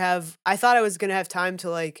longer have. I thought I was gonna have time to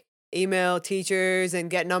like email teachers and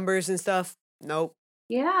get numbers and stuff. Nope.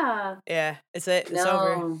 Yeah. Yeah, it's it. It's No.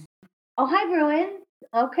 over. Oh, hi, Bruin.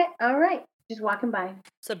 Okay, all right. Just walking by.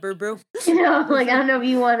 What's up, Brew? Like I don't know if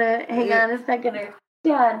you want to hang on a second or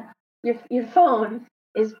Dad. Your phone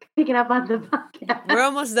is picking up on the podcast. We're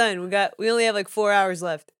almost done. We only have like 4 hours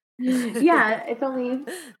left. Yeah, it's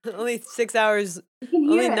only 6 hours.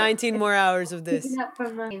 Only 19 more hours of this.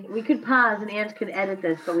 We could pause and Aunt could edit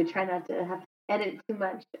this, but we try not to have to edit too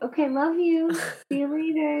much. Okay, love you. See you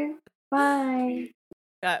later. Bye.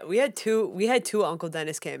 We had two Uncle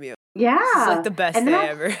Dennis cameos. Yeah, it's like the best day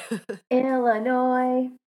ever.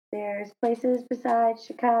 Illinois. There's places besides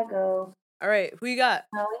Chicago. All right, who you got?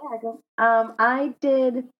 Oh yeah, I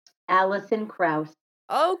did Alison Krauss.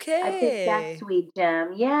 Okay. I picked that sweet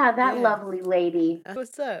gem. Yeah, that lovely lady.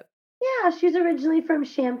 What's up? Yeah, she's originally from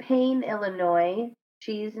Champaign, Illinois.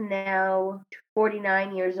 She's now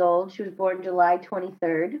 49 years old. She was born July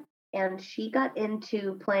 23rd, and she got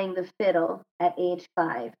into playing the fiddle at age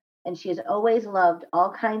 5. And she has always loved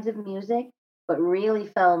all kinds of music, but really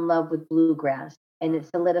fell in love with bluegrass. And it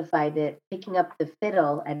solidified it, picking up the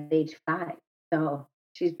fiddle at age 5. So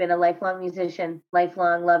she's been a lifelong musician,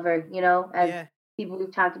 lifelong lover, as people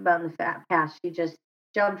we've talked about in the past. She just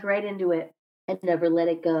jumped right into it and never let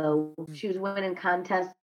it go. She was winning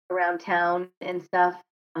contests around town and stuff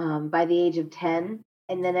by the age of 10.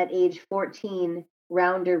 And then at age 14,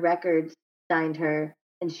 Rounder Records signed her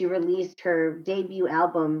and she released her debut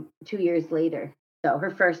album 2 years later. So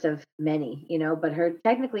her first of many, but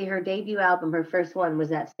technically her debut album, her first one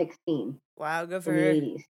was at 16. Wow, good for in her.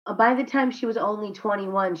 the 80s. By the time she was only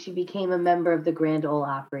 21, she became a member of the Grand Ole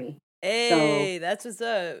Opry. Hey, that's what's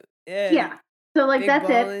up. Yeah. Yeah. So like that's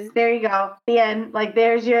it. There you go. The end. Like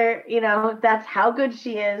there's your, that's how good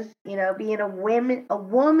she is. Being a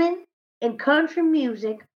woman in country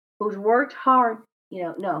music who's worked hard.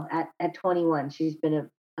 No, at 21, she's been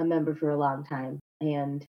a member for a long time,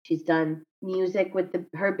 and she's done music with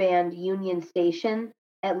her band Union Station,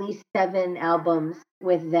 at least 7 albums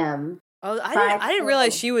with them. Oh, I didn't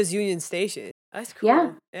realize she was Union Station. That's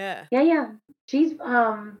cool. Yeah. She's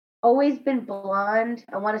always been blonde.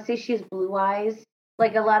 I want to say she has blue eyes.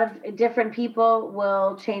 Like a lot of different people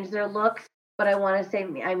will change their looks, but I want to say,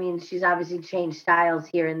 she's obviously changed styles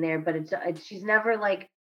here and there, but she's never like,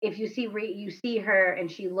 if you see her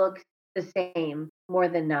and she looks the same more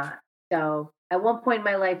than not. So at one point in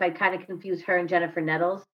my life, I kind of confused her and Jennifer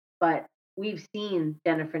Nettles, but we've seen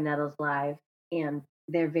Jennifer Nettles live and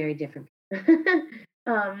they're very different.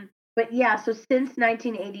 But yeah, so since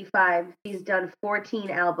 1985, she's done 14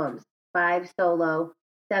 albums, 5 solo,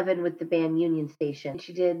 7 with the band Union Station.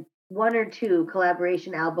 She did 1 or 2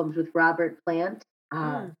 collaboration albums with Robert Plant.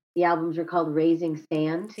 The albums are called Raising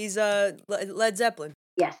Sand. He's Led Zeppelin.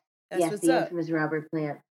 Yes. That's the infamous Robert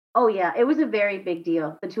Plant. Oh yeah, it was a very big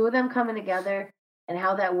deal. The two of them coming together and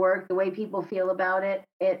how that worked, the way people feel about it,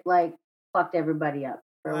 it like fucked everybody up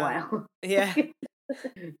for a while. Yeah.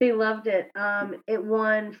 They loved it. It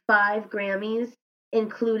won 5 Grammys,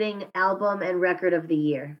 including Album and Record of the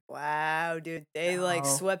Year. Wow, dude. They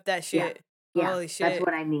swept that shit. Yeah. Holy shit. That's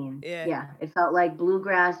what I mean. Yeah. It felt like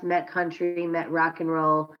bluegrass met country, met rock and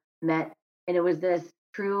roll, and it was this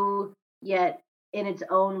true, yet in its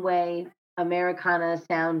own way, Americana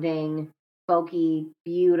sounding, folky,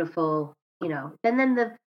 beautiful, then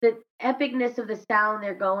the epicness of the sound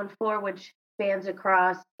they're going for, which spans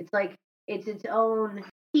across, it's like it's its own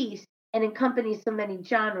piece and encompasses so many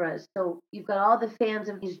genres. So you've got all the fans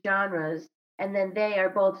of these genres, and then they are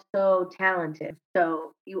both so talented.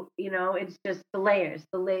 So it's just the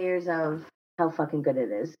layers of how fucking good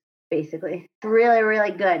it is. Basically, really,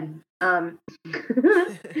 really good.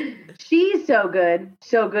 She's so good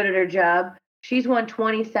at her job. She's won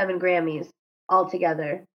 27 Grammys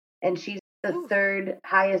altogether, and she's the Ooh. third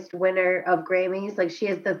highest winner of Grammys. Like she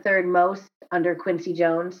is the third most under Quincy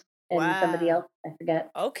Jones and somebody Wow. else. I forget.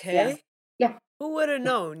 Okay. Yeah. Who would have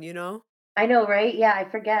Yeah. known? I know, right? Yeah, I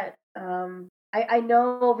forget. I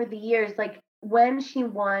know over the years, like when she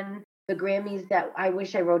won the Grammys, that I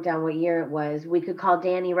wish I wrote down what year it was. We could call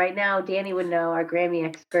Danny right now. Danny would know, our Grammy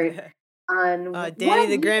expert, on Danny what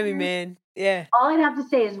the Grammy year. man. Yeah. All I'd have to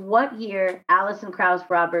say is what year Alison Krauss,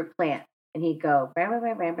 Robert Plant, and he'd go. Bam, bam,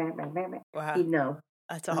 bam, bam, bam, bam, bam, bam. Wow. He'd know.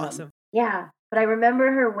 That's awesome. Yeah, but I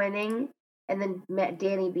remember her winning, and then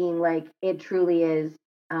Danny being like, "It truly is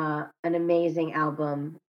an amazing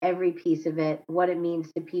album. Every piece of it, what it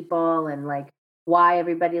means to people, and like why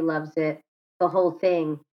everybody loves it, the whole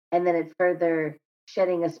thing." And then it further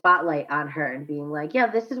shedding a spotlight on her and being like, "Yeah,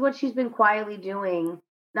 this is what she's been quietly doing,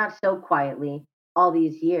 not so quietly, all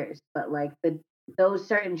these years, but like those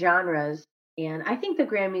certain genres." And I think the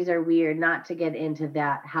Grammys are weird, not to get into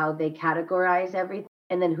that, how they categorize everything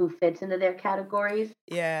and then who fits into their categories.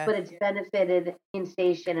 Yeah. But it's benefited Ian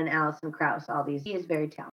Station and Alison Krauss all these. He is very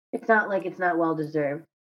talented. It's not like it's not well deserved.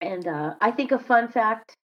 And I think a fun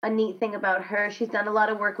fact, a neat thing about her, she's done a lot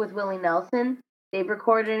of work with Willie Nelson. They've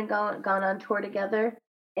recorded and gone on tour together.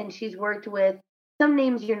 And she's worked with some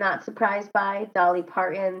names you're not surprised by, Dolly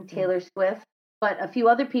Parton, Taylor Swift, but a few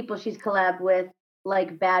other people she's collabed with,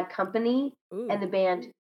 like Bad Company and the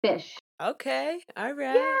band Fish. Okay. All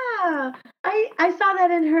right. Yeah. I saw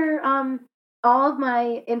that in her all of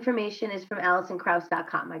my information is from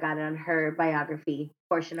AlisonKrauss.com. I got it on her biography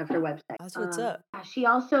portion of her website. That's what's up. She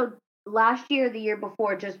also last year, the year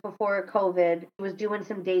before, just before COVID, was doing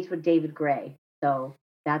some dates with David Gray. So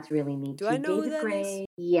that's really neat. Do I know David who that Gray? is?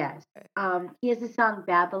 Yes. He has the song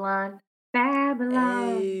Babylon.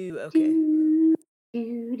 Babylon. Oh, okay.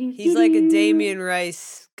 He's like a Damien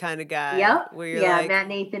Rice kind of guy. Yep. Where you're like, Matt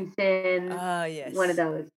Nathanson. Yes. One of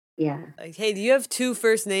those. Yeah. Like, hey, do you have two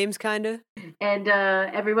first names, kind of? And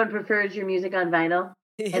everyone prefers your music on vinyl.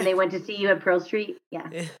 Yeah. And they went to see you at Pearl Street. Yeah.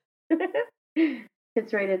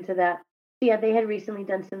 Fits right into that. Yeah, they had recently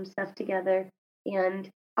done some stuff together. And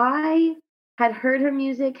I had heard her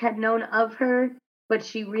music, had known of her, but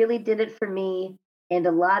she really did it for me and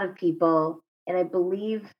a lot of people. And I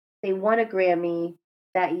believe they won a Grammy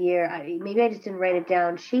that year. Maybe I just didn't write it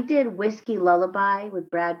down. She did Whiskey Lullaby with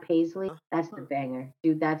Brad Paisley. That's the banger.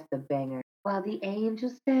 Dude, that's the banger. While the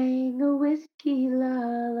angels sang a whiskey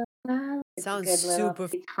lullaby. Sounds super.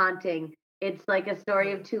 It's haunting. It's like a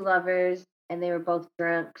story of two lovers, and they were both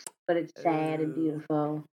drunks, but it's sad and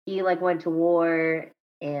beautiful. He like went to war,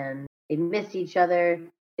 and they missed each other.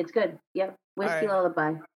 It's good. Yep, Whiskey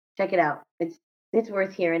Lullaby. Check it out. It's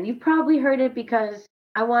worth hearing. You've probably heard it because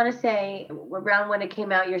I want to say around when it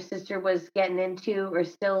came out, your sister was getting into or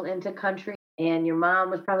still into country, and your mom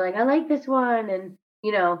was probably like, "I like this one," and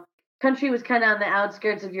country was kind of on the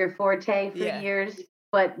outskirts of your forte for years,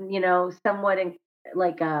 but somewhat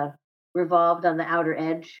revolved on the outer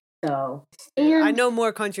edge. So, and I know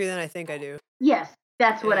more country than I think I do. Yes,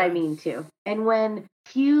 that's what I mean too. And when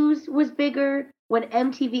Fuse was bigger, when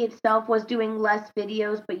MTV itself was doing less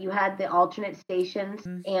videos, but you had the alternate stations,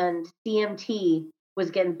 and CMT was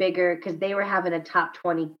getting bigger because they were having a top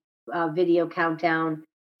 20 video countdown,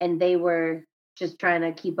 and they were just trying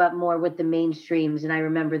to keep up more with the mainstreams. And I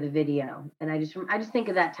remember the video, and I just think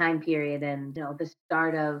of that time period, and the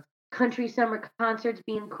start of country summer concerts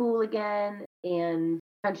being cool again, and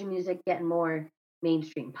country music getting more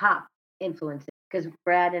mainstream pop influences. Because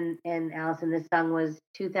Brad and Allison, this song was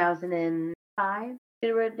 2005. Should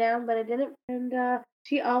have wrote it down, but I didn't. And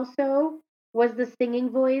she also was the singing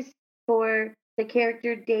voice for the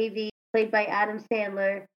character Davy, played by Adam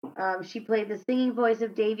Sandler. She played the singing voice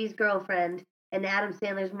of Davy's girlfriend in Adam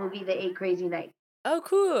Sandler's movie The Eight Crazy Nights. Oh,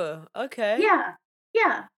 cool. Okay. Yeah.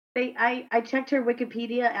 I checked her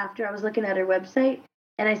Wikipedia after I was looking at her website,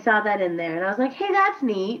 and I saw that in there, and I was like, hey, that's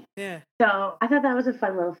neat. Yeah. So I thought that was a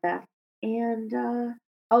fun little fact. And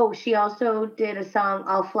she also did a song,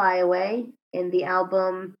 I'll Fly Away, in the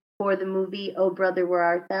album for the movie Oh Brother, Where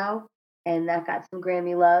Art Thou? And that got some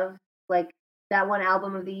Grammy love. Like, that won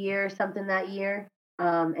Album of the Year or something that year.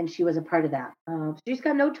 And she was a part of that. She's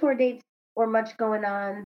got no tour dates or much going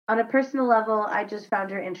on. On a personal level, I just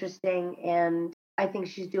found her interesting, and I think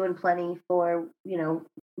she's doing plenty for,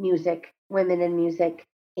 music, women in music.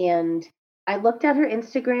 And I looked at her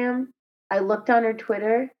Instagram, I looked on her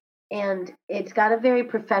Twitter, and it's got a very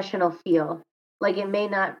professional feel. Like it may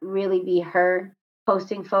not really be her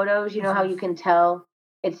posting photos. You know how Mhm. you can tell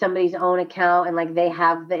it's somebody's own account and like they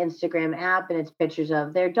have the Instagram app and it's pictures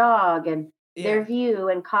of their dog and their Yeah. view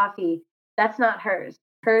and coffee. That's not hers.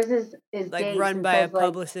 Hers is Like dates run and by a says like,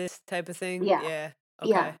 publicist type of thing. yeah, Yeah.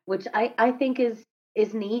 yeah, Okay. which I think is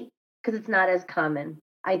neat because it's not as common.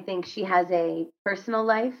 I think she has a personal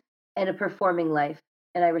life and a performing life,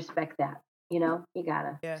 and I respect that. You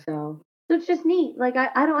gotta. Yeah. So it's just neat. Like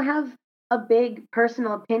I don't have a big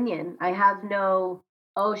personal opinion. I have no,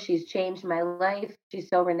 oh, she's changed my life. She's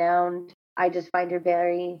so renowned. I just find her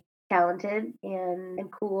very talented and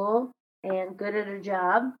cool and good at her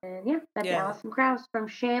job. And yeah, that's Yeah. Allison Krauss from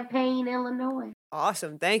Champaign, Illinois.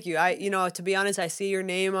 Awesome. Thank you. To be honest, I see your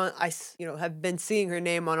name on, have been seeing her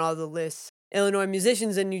name on all the lists, Illinois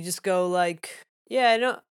musicians, and you just go like, yeah, I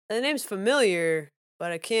know the name's familiar,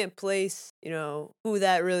 but I can't place, who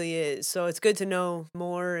that really is. So it's good to know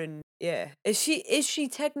more. And yeah, is she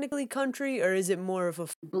technically country or is it more of a,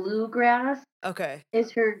 Bluegrass okay.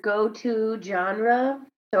 is her go-to genre,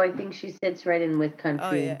 so I think she sits right in with Oh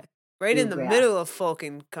country yeah. Right in the bluegrass. middle of folk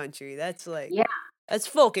and country. That's like, Yeah, that's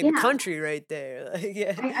folk and yeah. country right there. Like,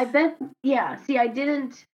 yeah. I bet. Yeah. See, I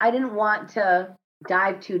didn't want to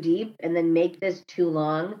dive too deep and then make this too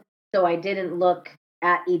long, so I didn't look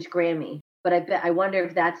at each Grammy. But I wonder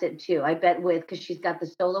if that's it too. I bet with because she's got the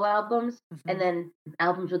solo albums and Mhm. then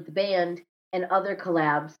albums with the band and other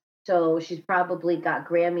collabs. So she's probably got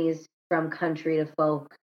Grammys from country to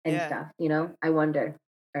folk and Yeah. stuff. I wonder,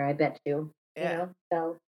 or I bet you. Yeah.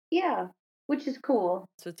 So yeah, which is cool.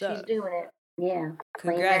 That's what's She's up. doing it. Yeah,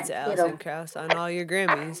 playing Congrats, that Allison fiddle. Krauss, on all your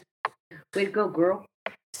Grammys. Way to go, girl.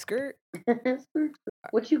 Skirt.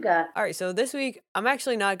 What you got? All right, so this week I'm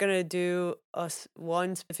actually not gonna do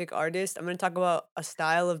one specific artist. I'm gonna talk about a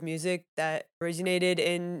style of music that originated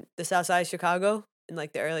in the South Side of Chicago in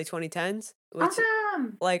like the early 2010s, which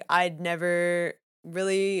Awesome. like I'd never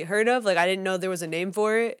really heard of. Like I didn't know there was a name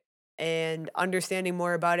for it. And understanding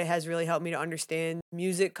more about it has really helped me to understand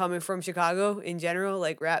music coming from Chicago in general,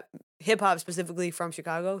 like rap, hip hop specifically from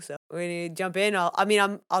Chicago. So we're gonna jump in.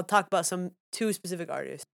 I'll talk about some two specific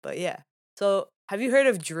artists, but yeah. So have you heard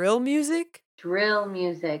of drill music? Drill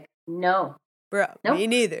music. No. Bro, me Nope.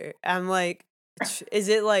 neither. I'm like, is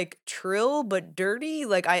it like trill but dirty?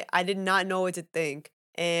 Like I did not know what to think.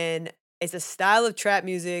 And it's a style of trap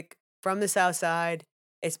music from the South Side.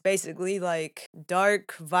 It's basically like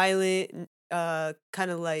dark, violent,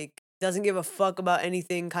 kind of like doesn't give a fuck about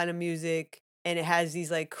anything kind of music. And it has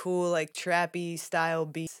these like cool, like trappy style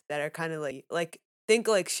beats that are kind of like think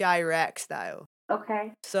like Chirac style.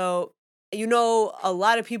 Okay. So, a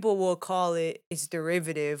lot of people will call it its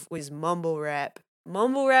derivative, which is mumble rap.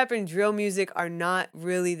 Mumble rap and drill music are not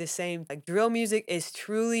really the same. Like drill music is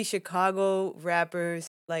truly Chicago rappers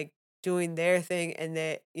like doing their thing and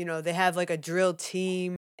they have like a drill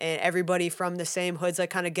team and everybody from the same hoods like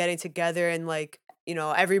kind of getting together and like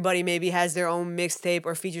everybody maybe has their own mixtape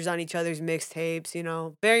or features on each other's mixtapes,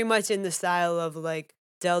 very much in the style of like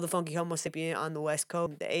Del the Funky Homo Sapien on the West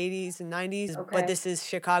Coast, the 80s and 90s, but Okay. this is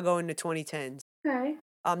Chicago in the 2010s. Okay.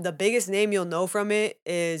 The biggest name you'll know from it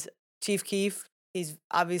is Chief Keef. He's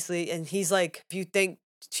obviously, and he's like, if you think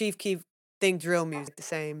Chief Keef, think drill music, the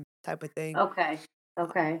same type of thing. Okay.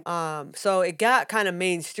 Okay. So it got kind of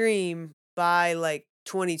mainstream by like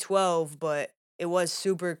 2012, but it was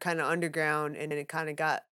super kind of underground and then it kind of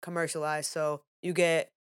got commercialized. So you get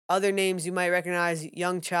other names you might recognize: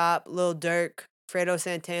 Young Chop, Lil Durk, Fredo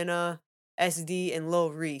Santana, SD, and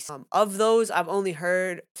Lil Reese. Of those, I've only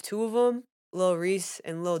heard two of them, Lil Reese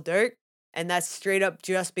and Lil Durk, and that's straight up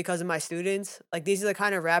just because of my students. Like these are the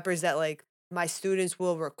kind of rappers that like my students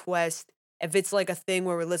will request if it's like a thing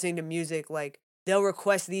where we're listening to music. Like they'll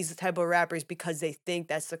request these type of rappers because they think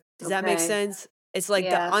that's the. Does that make Okay. sense? It's like the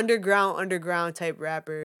Yeah. underground type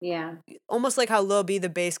rapper, Yeah. almost like how Lil B the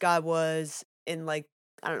bass god was in like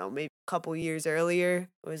I don't know maybe a couple years earlier.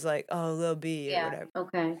 It was like oh Lil B or Yeah. whatever.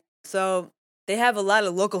 Okay. So they have a lot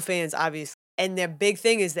of local fans, obviously, and their big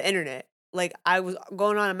thing is the internet. Like I was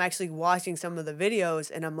going on, I'm actually watching some of the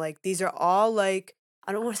videos, and I'm like, these are all like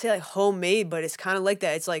I don't want to say like homemade, but it's kind of like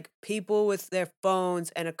that. It's like people with their phones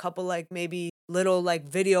and a couple like maybe little like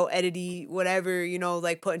video edity whatever,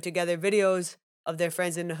 like putting together videos of their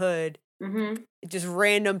friends in the hood, Mhm. just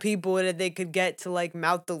random people that they could get to like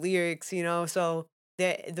mouth the lyrics, so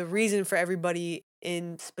the reason for everybody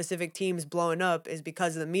in specific teams blowing up is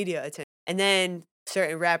because of the media attention. And then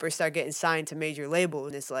certain rappers start getting signed to major labels,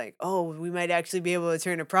 and it's like, oh, we might actually be able to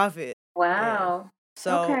turn a profit. Yeah. Wow.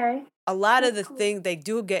 So Okay. a lot of That's the cool. thing they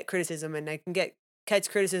do get criticism, and they can catch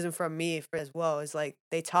criticism from me for as well, is like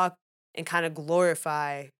they talk and kind of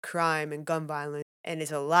glorify crime and gun violence. And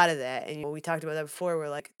it's a lot of that. And we talked about that before, where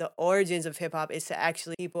like the origins of hip hop is to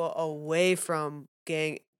actually people away from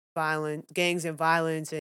gangs and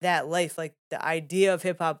violence and that life. Like the idea of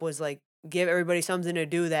hip hop was like give everybody something to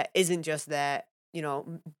do that isn't just that.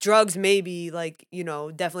 Drugs may be like,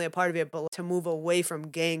 definitely a part of it, but to move away from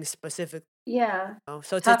gangs specifically. Yeah.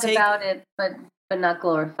 So to Talk take about it, but not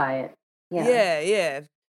glorify it. Yeah. yeah.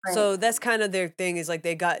 Right. So that's kind of their thing, is like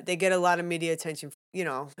they get a lot of media attention,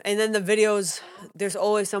 and then the videos, there's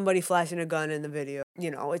always somebody flashing a gun in the video,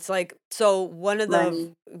 it's like, so one of the,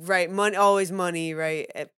 Money. right, money, always money, right?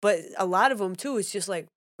 But a lot of them too, it's just like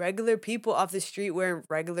regular people off the street wearing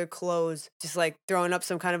regular clothes, just like throwing up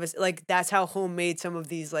some kind of like, that's how homemade some of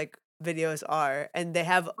these like videos are, and they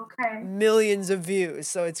have Okay. millions of views,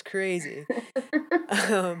 so it's crazy.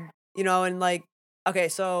 And like, okay,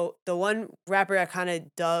 so the one rapper I kind of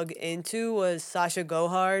dug into was Sasha Go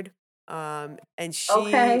Hard. And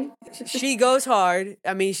Okay. she goes hard.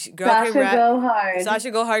 I mean, girl can Sasha rap. Go Hard.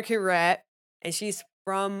 Sasha Go Hard can rap, and she's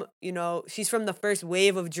from the first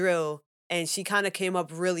wave of drill, and she kind of came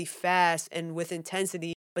up really fast and with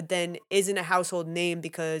intensity, but then isn't a household name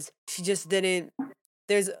because she just didn't.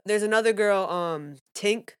 There's another girl,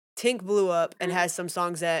 Tink. Tink blew up and has some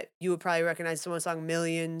songs that you would probably recognize. Someone's song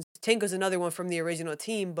Millions. Tink was another one from the original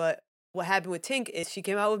team, but what happened with Tink is she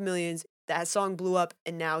came out with Millions, that song blew up,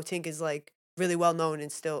 and now Tink is like really well known.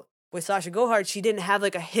 And still with Sasha Go Hard, she didn't have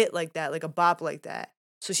like a hit like that, like a bop like that.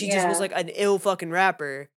 So she just was like an ill fucking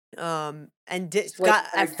rapper. And got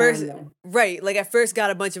at first, right, like at first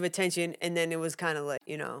got a bunch of attention, and then it was kind of like,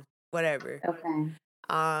 whatever.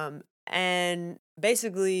 Okay. And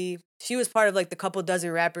basically she was part of like the couple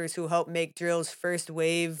dozen rappers who helped make drill's first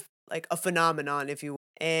wave like a phenomenon, if you will.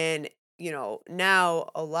 And now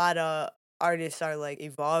a lot of artists are like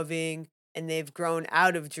evolving, and they've grown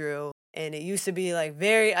out of drill, and it used to be like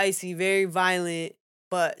very icy, very violent.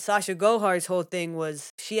 But Sasha Go Hard's whole thing was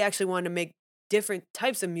she actually wanted to make different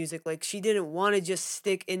types of music. Like she didn't want to just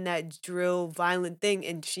stick in that drill violent thing.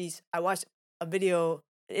 And I watched an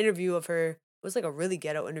interview of her. It was like a really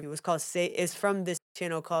ghetto interview. It was called it's from this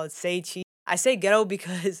channel called Say Cheese. I say ghetto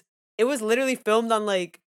because it was literally filmed on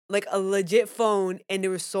like a legit phone, and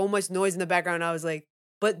there was so much noise in the background. I was like,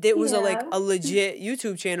 but there was a legit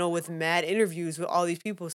YouTube channel with mad interviews with all these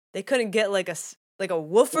people. They couldn't get like a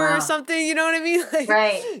woofer or something, you know what I mean? Like,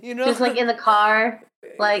 right. Just like in the car.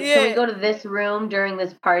 Like, can we go to this room during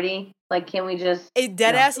this party? Like, can we just... It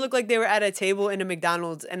deadass looked like they were at a table in a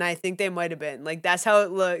McDonald's, and I think they might have been. Like, that's how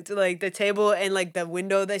it looked. Like, the table and, like, the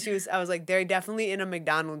window that I was like, they're definitely in a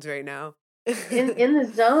McDonald's right now. in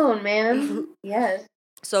the zone, man. Yes.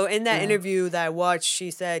 So, in that interview that I watched,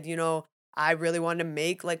 she said, I really wanted to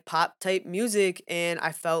make, like, pop-type music, and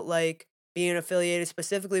I felt like being affiliated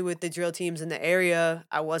specifically with the drill teams in the area,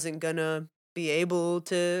 I wasn't gonna be able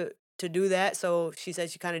to do that. So she said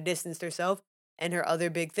she kind of distanced herself. And her other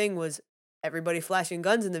big thing was everybody flashing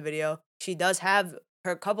guns in the video. She does have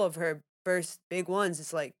a couple of her first big ones.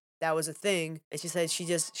 It's like that was a thing. And she said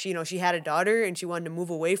she had a daughter and she wanted to move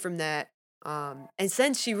away from that. And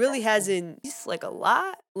since she really hasn't, it's like a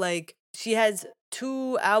lot. Like she has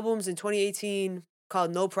 2 albums in 2018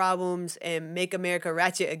 called No Problems and Make America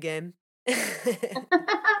Ratchet Again.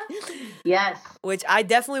 Yes. Which I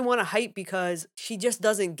definitely want to hype because she just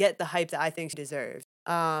doesn't get the hype that I think she deserves.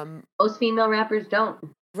 Most female rappers don't.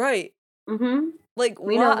 Right. Mm-hmm. Like,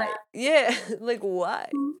 we why? know that. Yeah. Like, why?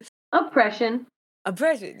 Oppression.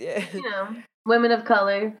 Yeah. Women of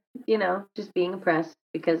color, just being oppressed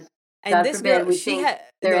because and God this forbid girl, we think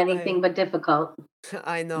they're anything but difficult.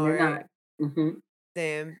 I know, right? Mm-hmm.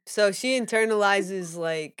 Damn. So she internalizes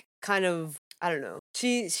like kind of, I don't know.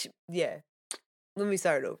 Yeah. Let me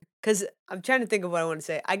start over. Because I'm trying to think of what I want to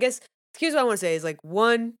say. I guess, here's what I want to say is like,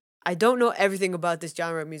 one, I don't know everything about this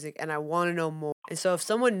genre of music and I want to know more. And so if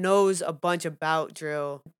someone knows a bunch about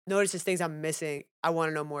drill, notices things I'm missing, I want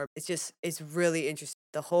to know more. It's really interesting.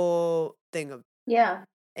 The whole thing of... Yeah.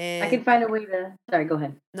 And I can find a way to... Sorry, go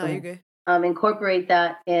ahead. No, you're good. Incorporate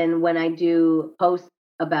that in when I do posts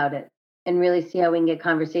about it and really see how we can get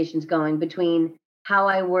conversations going between how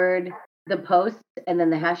I word the posts and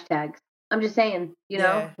then the hashtags. I'm just saying,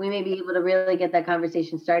 we may be able to really get that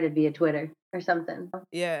conversation started via Twitter or something.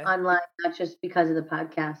 Yeah. Online, not just because of the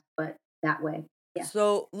podcast, but that way. Yeah.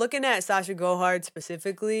 So looking at Sasha Go Hard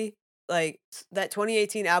specifically, like that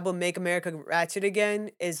 2018 album Make America Ratchet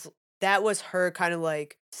Again is that was her kind of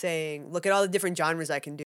like saying, look at all the different genres I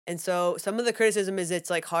can do. And so some of the criticism is it's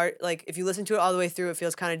like hard, like if you listen to it all the way through, it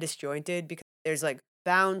feels kind of disjointed because there's like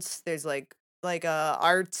bounce, there's like a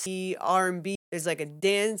artsy R&B, there's like a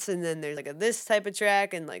dance, and then there's like a this type of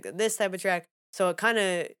track and like a this type of track. So it kind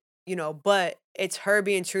of, but it's her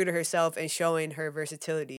being true to herself and showing her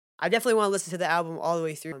versatility. I definitely want to listen to the album all the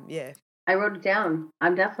way through. Yeah. I wrote it down.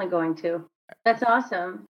 I'm definitely going to. That's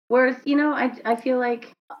awesome. Whereas, I feel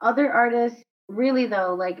like other artists, really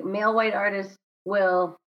though, like male white artists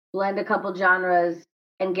will blend a couple genres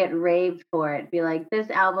and get raved for it. Be like, this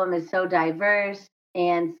album is so diverse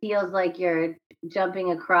and feels like you're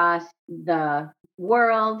jumping across the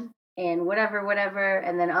world and whatever.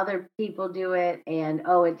 And then other people do it and,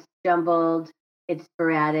 oh, it's jumbled, it's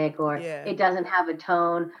sporadic, or it doesn't have a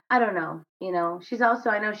tone. I don't know. She's also,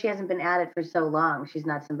 I know she hasn't been at it for so long. She's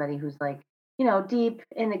not somebody who's like, deep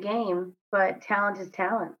in the game, but talent is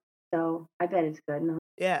talent. So I bet it's good. No?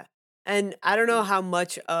 Yeah. And I don't know how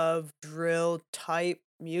much of drill type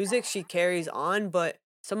music she carries on, but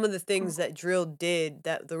some of the things that drill did,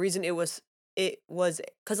 that the reason it was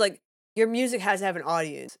because like your music has to have an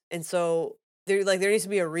audience. And so there needs to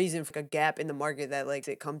be a reason for a gap in the market that like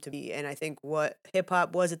it come to be. And I think what hip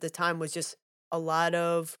hop was at the time was just a lot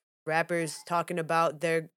of rappers talking about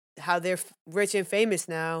how they're rich and famous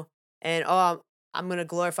now, and I'm gonna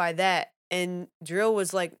glorify that. And drill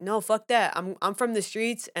was like, no, fuck that. I'm from the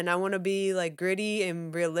streets and I want to be like gritty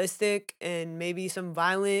and realistic and maybe some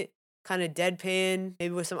violent, kind of deadpan,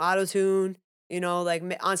 maybe with some auto tune,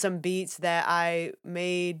 like on some beats that I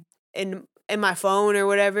made in my phone or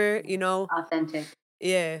whatever, Authentic.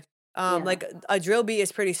 Yeah. Like a drill beat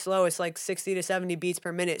is pretty slow. It's like 60 to 70 beats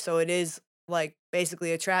per minute, so it is like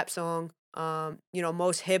basically a trap song.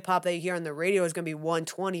 Most hip hop that you hear on the radio is gonna be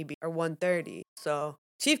 120 or 130. So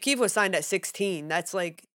Chief Keef was signed at 16. That's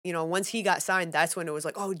like, once he got signed, that's when it was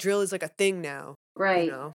like, oh, drill is like a thing now.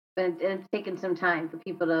 Right. But it's taken some time for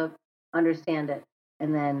people to understand it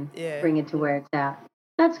and then bring it to where it's at.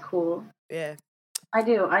 That's cool. Yeah. I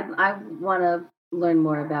do. I want to learn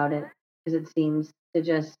more about it because it seems to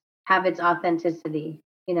just have its authenticity,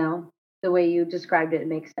 the way you described it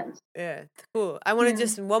makes sense. Yeah, cool. I want to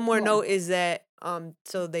just one more note is that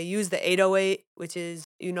so they use the 808, which is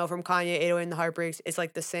from Kanye, 808 and the Heartbreaks. It's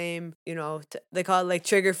like the same, they call it like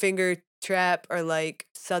trigger finger trap or like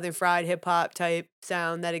Southern fried hip hop type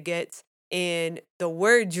sound that it gets. And the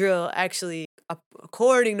word drill actually,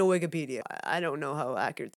 according to Wikipedia, I don't know how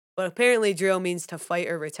accurate, but apparently drill means to fight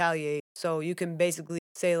or retaliate. So you can basically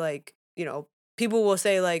say like, people will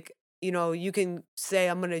say like, you can say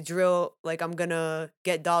I'm going to drill, like I'm going to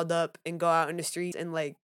get dolled up and go out in the streets and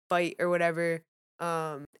like fight or whatever.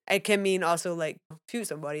 It can mean also like shoot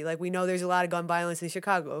somebody. Like we know there's a lot of gun violence in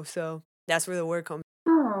Chicago, so that's where the word comes.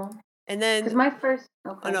 Oh. And then because my first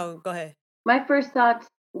Oh no, go ahead. My first thoughts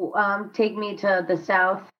take me to the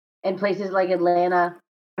South and places like Atlanta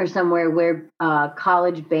or somewhere where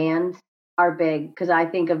college bands are big, because I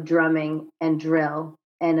think of drumming and drill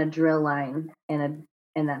and a drill line and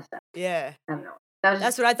that stuff. Yeah. I don't know.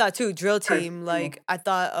 That's what I thought too. Drill team. Like I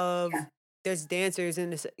thought of there's dancers in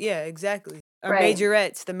this. Yeah, exactly. Or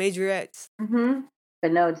majorettes, the majorettes. Mm-hmm.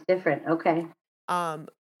 But no, it's different. Okay.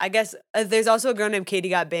 I guess there's also a girl named Katie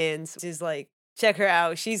Got Bands, which is like, check her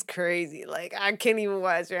out. She's crazy. Like, I can't even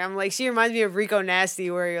watch her. I'm like, she reminds me of Rico Nasty,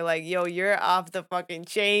 where you're like, yo, you're off the fucking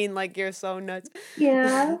chain. Like, you're so nuts.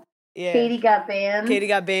 Yeah. Yeah. Katie Got Bands. Katie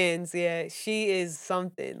Got Bands. Yeah. She is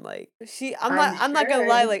something. Like, I'm not gonna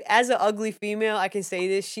lie. Like, as an ugly female, I can say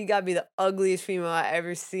this. She got to be the ugliest female I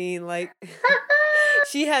ever seen. Like,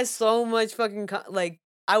 she has so much fucking, like,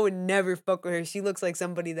 I would never fuck with her. She looks like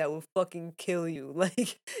somebody that will fucking kill you.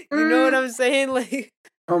 Like, you know what I'm saying? Like,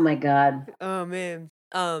 oh my God. Oh man.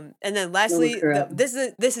 And then lastly, this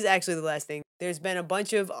is actually the last thing. There's been a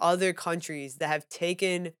bunch of other countries that have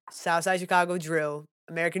taken Southside Chicago drill,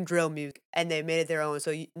 American drill music, and they made it their own.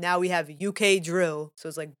 So now we have UK drill, so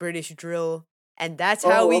it's like British drill, and that's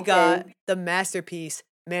how we got the masterpiece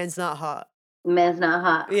Man's Not Hot. Man's Not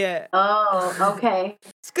Hot. Yeah. Oh, okay.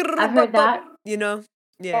 I've heard that.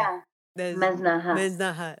 Yeah. Man's Not Hot. Man's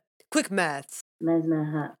Not Hot. Quick maths. Man's Not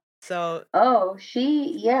Hot. So. Oh,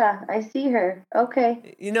 I see her.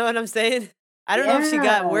 Okay. You know what I'm saying? I don't know if she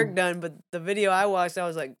got work done, but the video I watched, I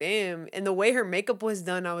was like, damn. And the way her makeup was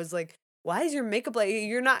done, I was like, why is your makeup like,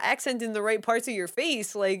 you're not accenting the right parts of your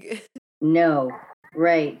face? Like. No.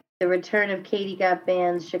 Right. The Return of Katie Got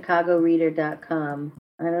Bands, ChicagoReader.com.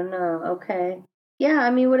 I don't know. Okay. Yeah,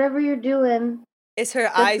 I mean, whatever you're doing. It's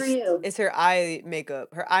her eyes. It's her eye makeup.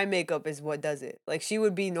 Her eye makeup is what does it. Like, she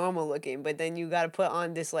would be normal looking, but then you got to put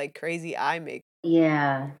on this like crazy eye makeup.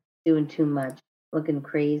 Yeah. doing too much, looking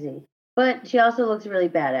crazy. But she also looks really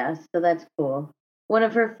badass, so that's cool. One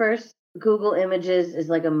of her first Google images is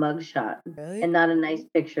like a mugshot Really? and not a nice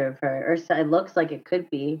picture of her. Or it looks like it could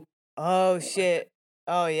be. Oh shit.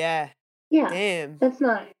 Oh yeah. Yeah, Damn. that's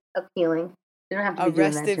not appealing. You don't have to be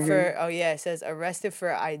doing that Arrested to for her. oh yeah, it says arrested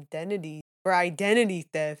for identity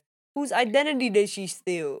theft. Whose identity did she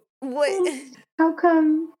steal? What? How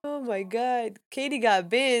come? Oh my god. Katie got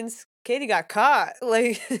bins. Katie got caught.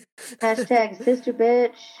 Like Hashtag sister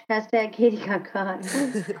bitch. Hashtag Katie got caught.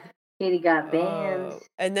 Katie got bans. Oh.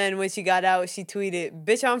 And then when she got out, she tweeted,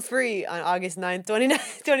 "Bitch, I'm free" on August 9th,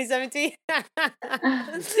 2017.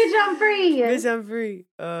 Bitch, I'm free. Bitch, I'm free.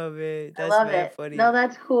 Oh man, I that's love mad it. funny. No,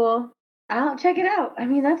 that's cool. I'll check it out. I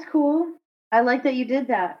mean, that's cool. I like that you did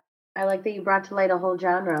that. I like that you brought to light a whole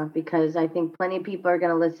genre because I think plenty of people are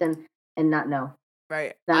going to listen and not know.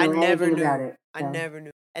 Right. Not I know never anything knew. about it. I So. never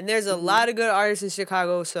knew. And there's a Mhm. lot of good artists in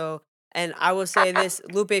Chicago, so and I will say this,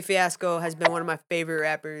 Lupe Fiasco has been one of my favorite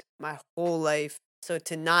rappers my whole life. So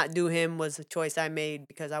to not do him was a choice I made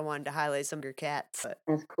because I wanted to highlight some of your cats. But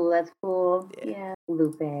That's cool. That's cool. Yeah. Yeah.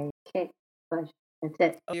 Lupe. Kick. Push. That's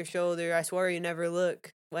it. on your shoulder, I swear you never look.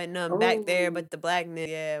 Wasn't none back there Ooh. but the blackness.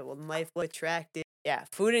 Yeah, well life was attractive. Yeah,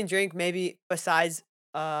 food and drink maybe besides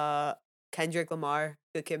Kendrick Lamar,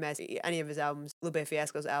 Good Kid, Mad City, any of his albums, Lupe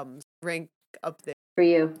Fiasco's albums rank up there. For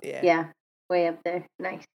you. Yeah. Yeah. Way up there.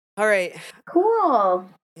 Nice. All right. Cool.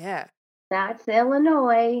 Yeah. That's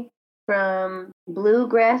Illinois. From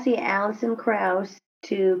bluegrassy Allison Krauss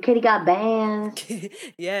to Kitty Got Bands.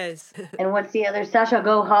 Yes. And what's the other? Sasha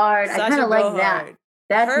Go Hard. I kind Sasha of like Go that. Hard.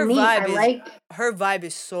 That's Her neat. vibe I is- like Her vibe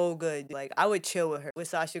is so good. Like I would chill with her. With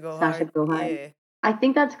Sasha Go Sasha Hard. Go Hard. Yeah. I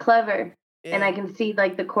think that's clever. Yeah. And I can see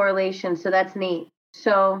like the correlation. So that's neat.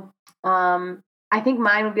 So I think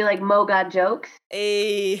mine would be like Mo Got Jokes.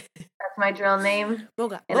 Hey. That's my drill name. Mo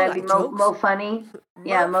got, And Mo I'd be got Mo Funny.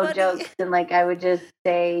 Yeah, Mo funny. Jokes. And like I would just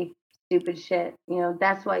say stupid shit. You know,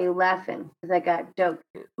 that's why you laughing. Because I got jokes.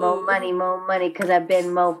 Mo Ooh. money, because I've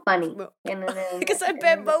been Mo Funny. Because I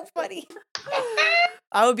bet Mo funny.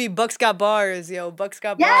 I would be Bucks Got Bars, yo. Bucks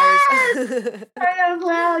Got Yes! Bars. Right out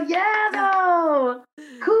loud. Yeah, though.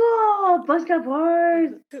 Cool. Bus got bars.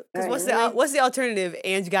 Because Alright, what's the alternative?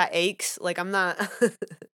 Ange got aches. Like I'm not.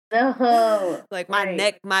 No. Like my Right.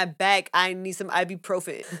 neck, my back. I need some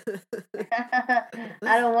ibuprofen.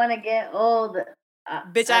 I don't want to get old.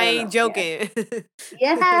 Bitch, I don't ain't know. joking.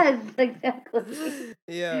 Yes, exactly.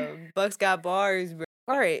 Yeah, Bucks got bars, bro.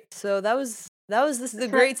 All right, so this is the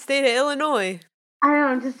That's great state of Illinois. I don't know,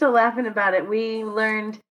 I'm just still laughing about it. We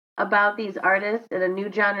learned about these artists and a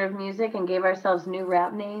new genre of music and gave ourselves new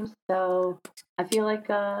rap names. So I feel like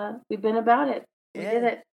we've been about it. We did Yeah.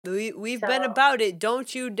 it. We've been So- about it.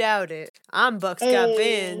 Don't you doubt it. I'm Bucks Got Hey.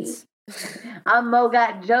 Bands. I'm Mo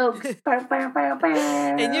Got Jokes.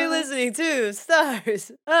 And you're listening to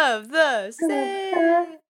Stars of the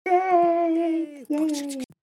State. Say, yeah.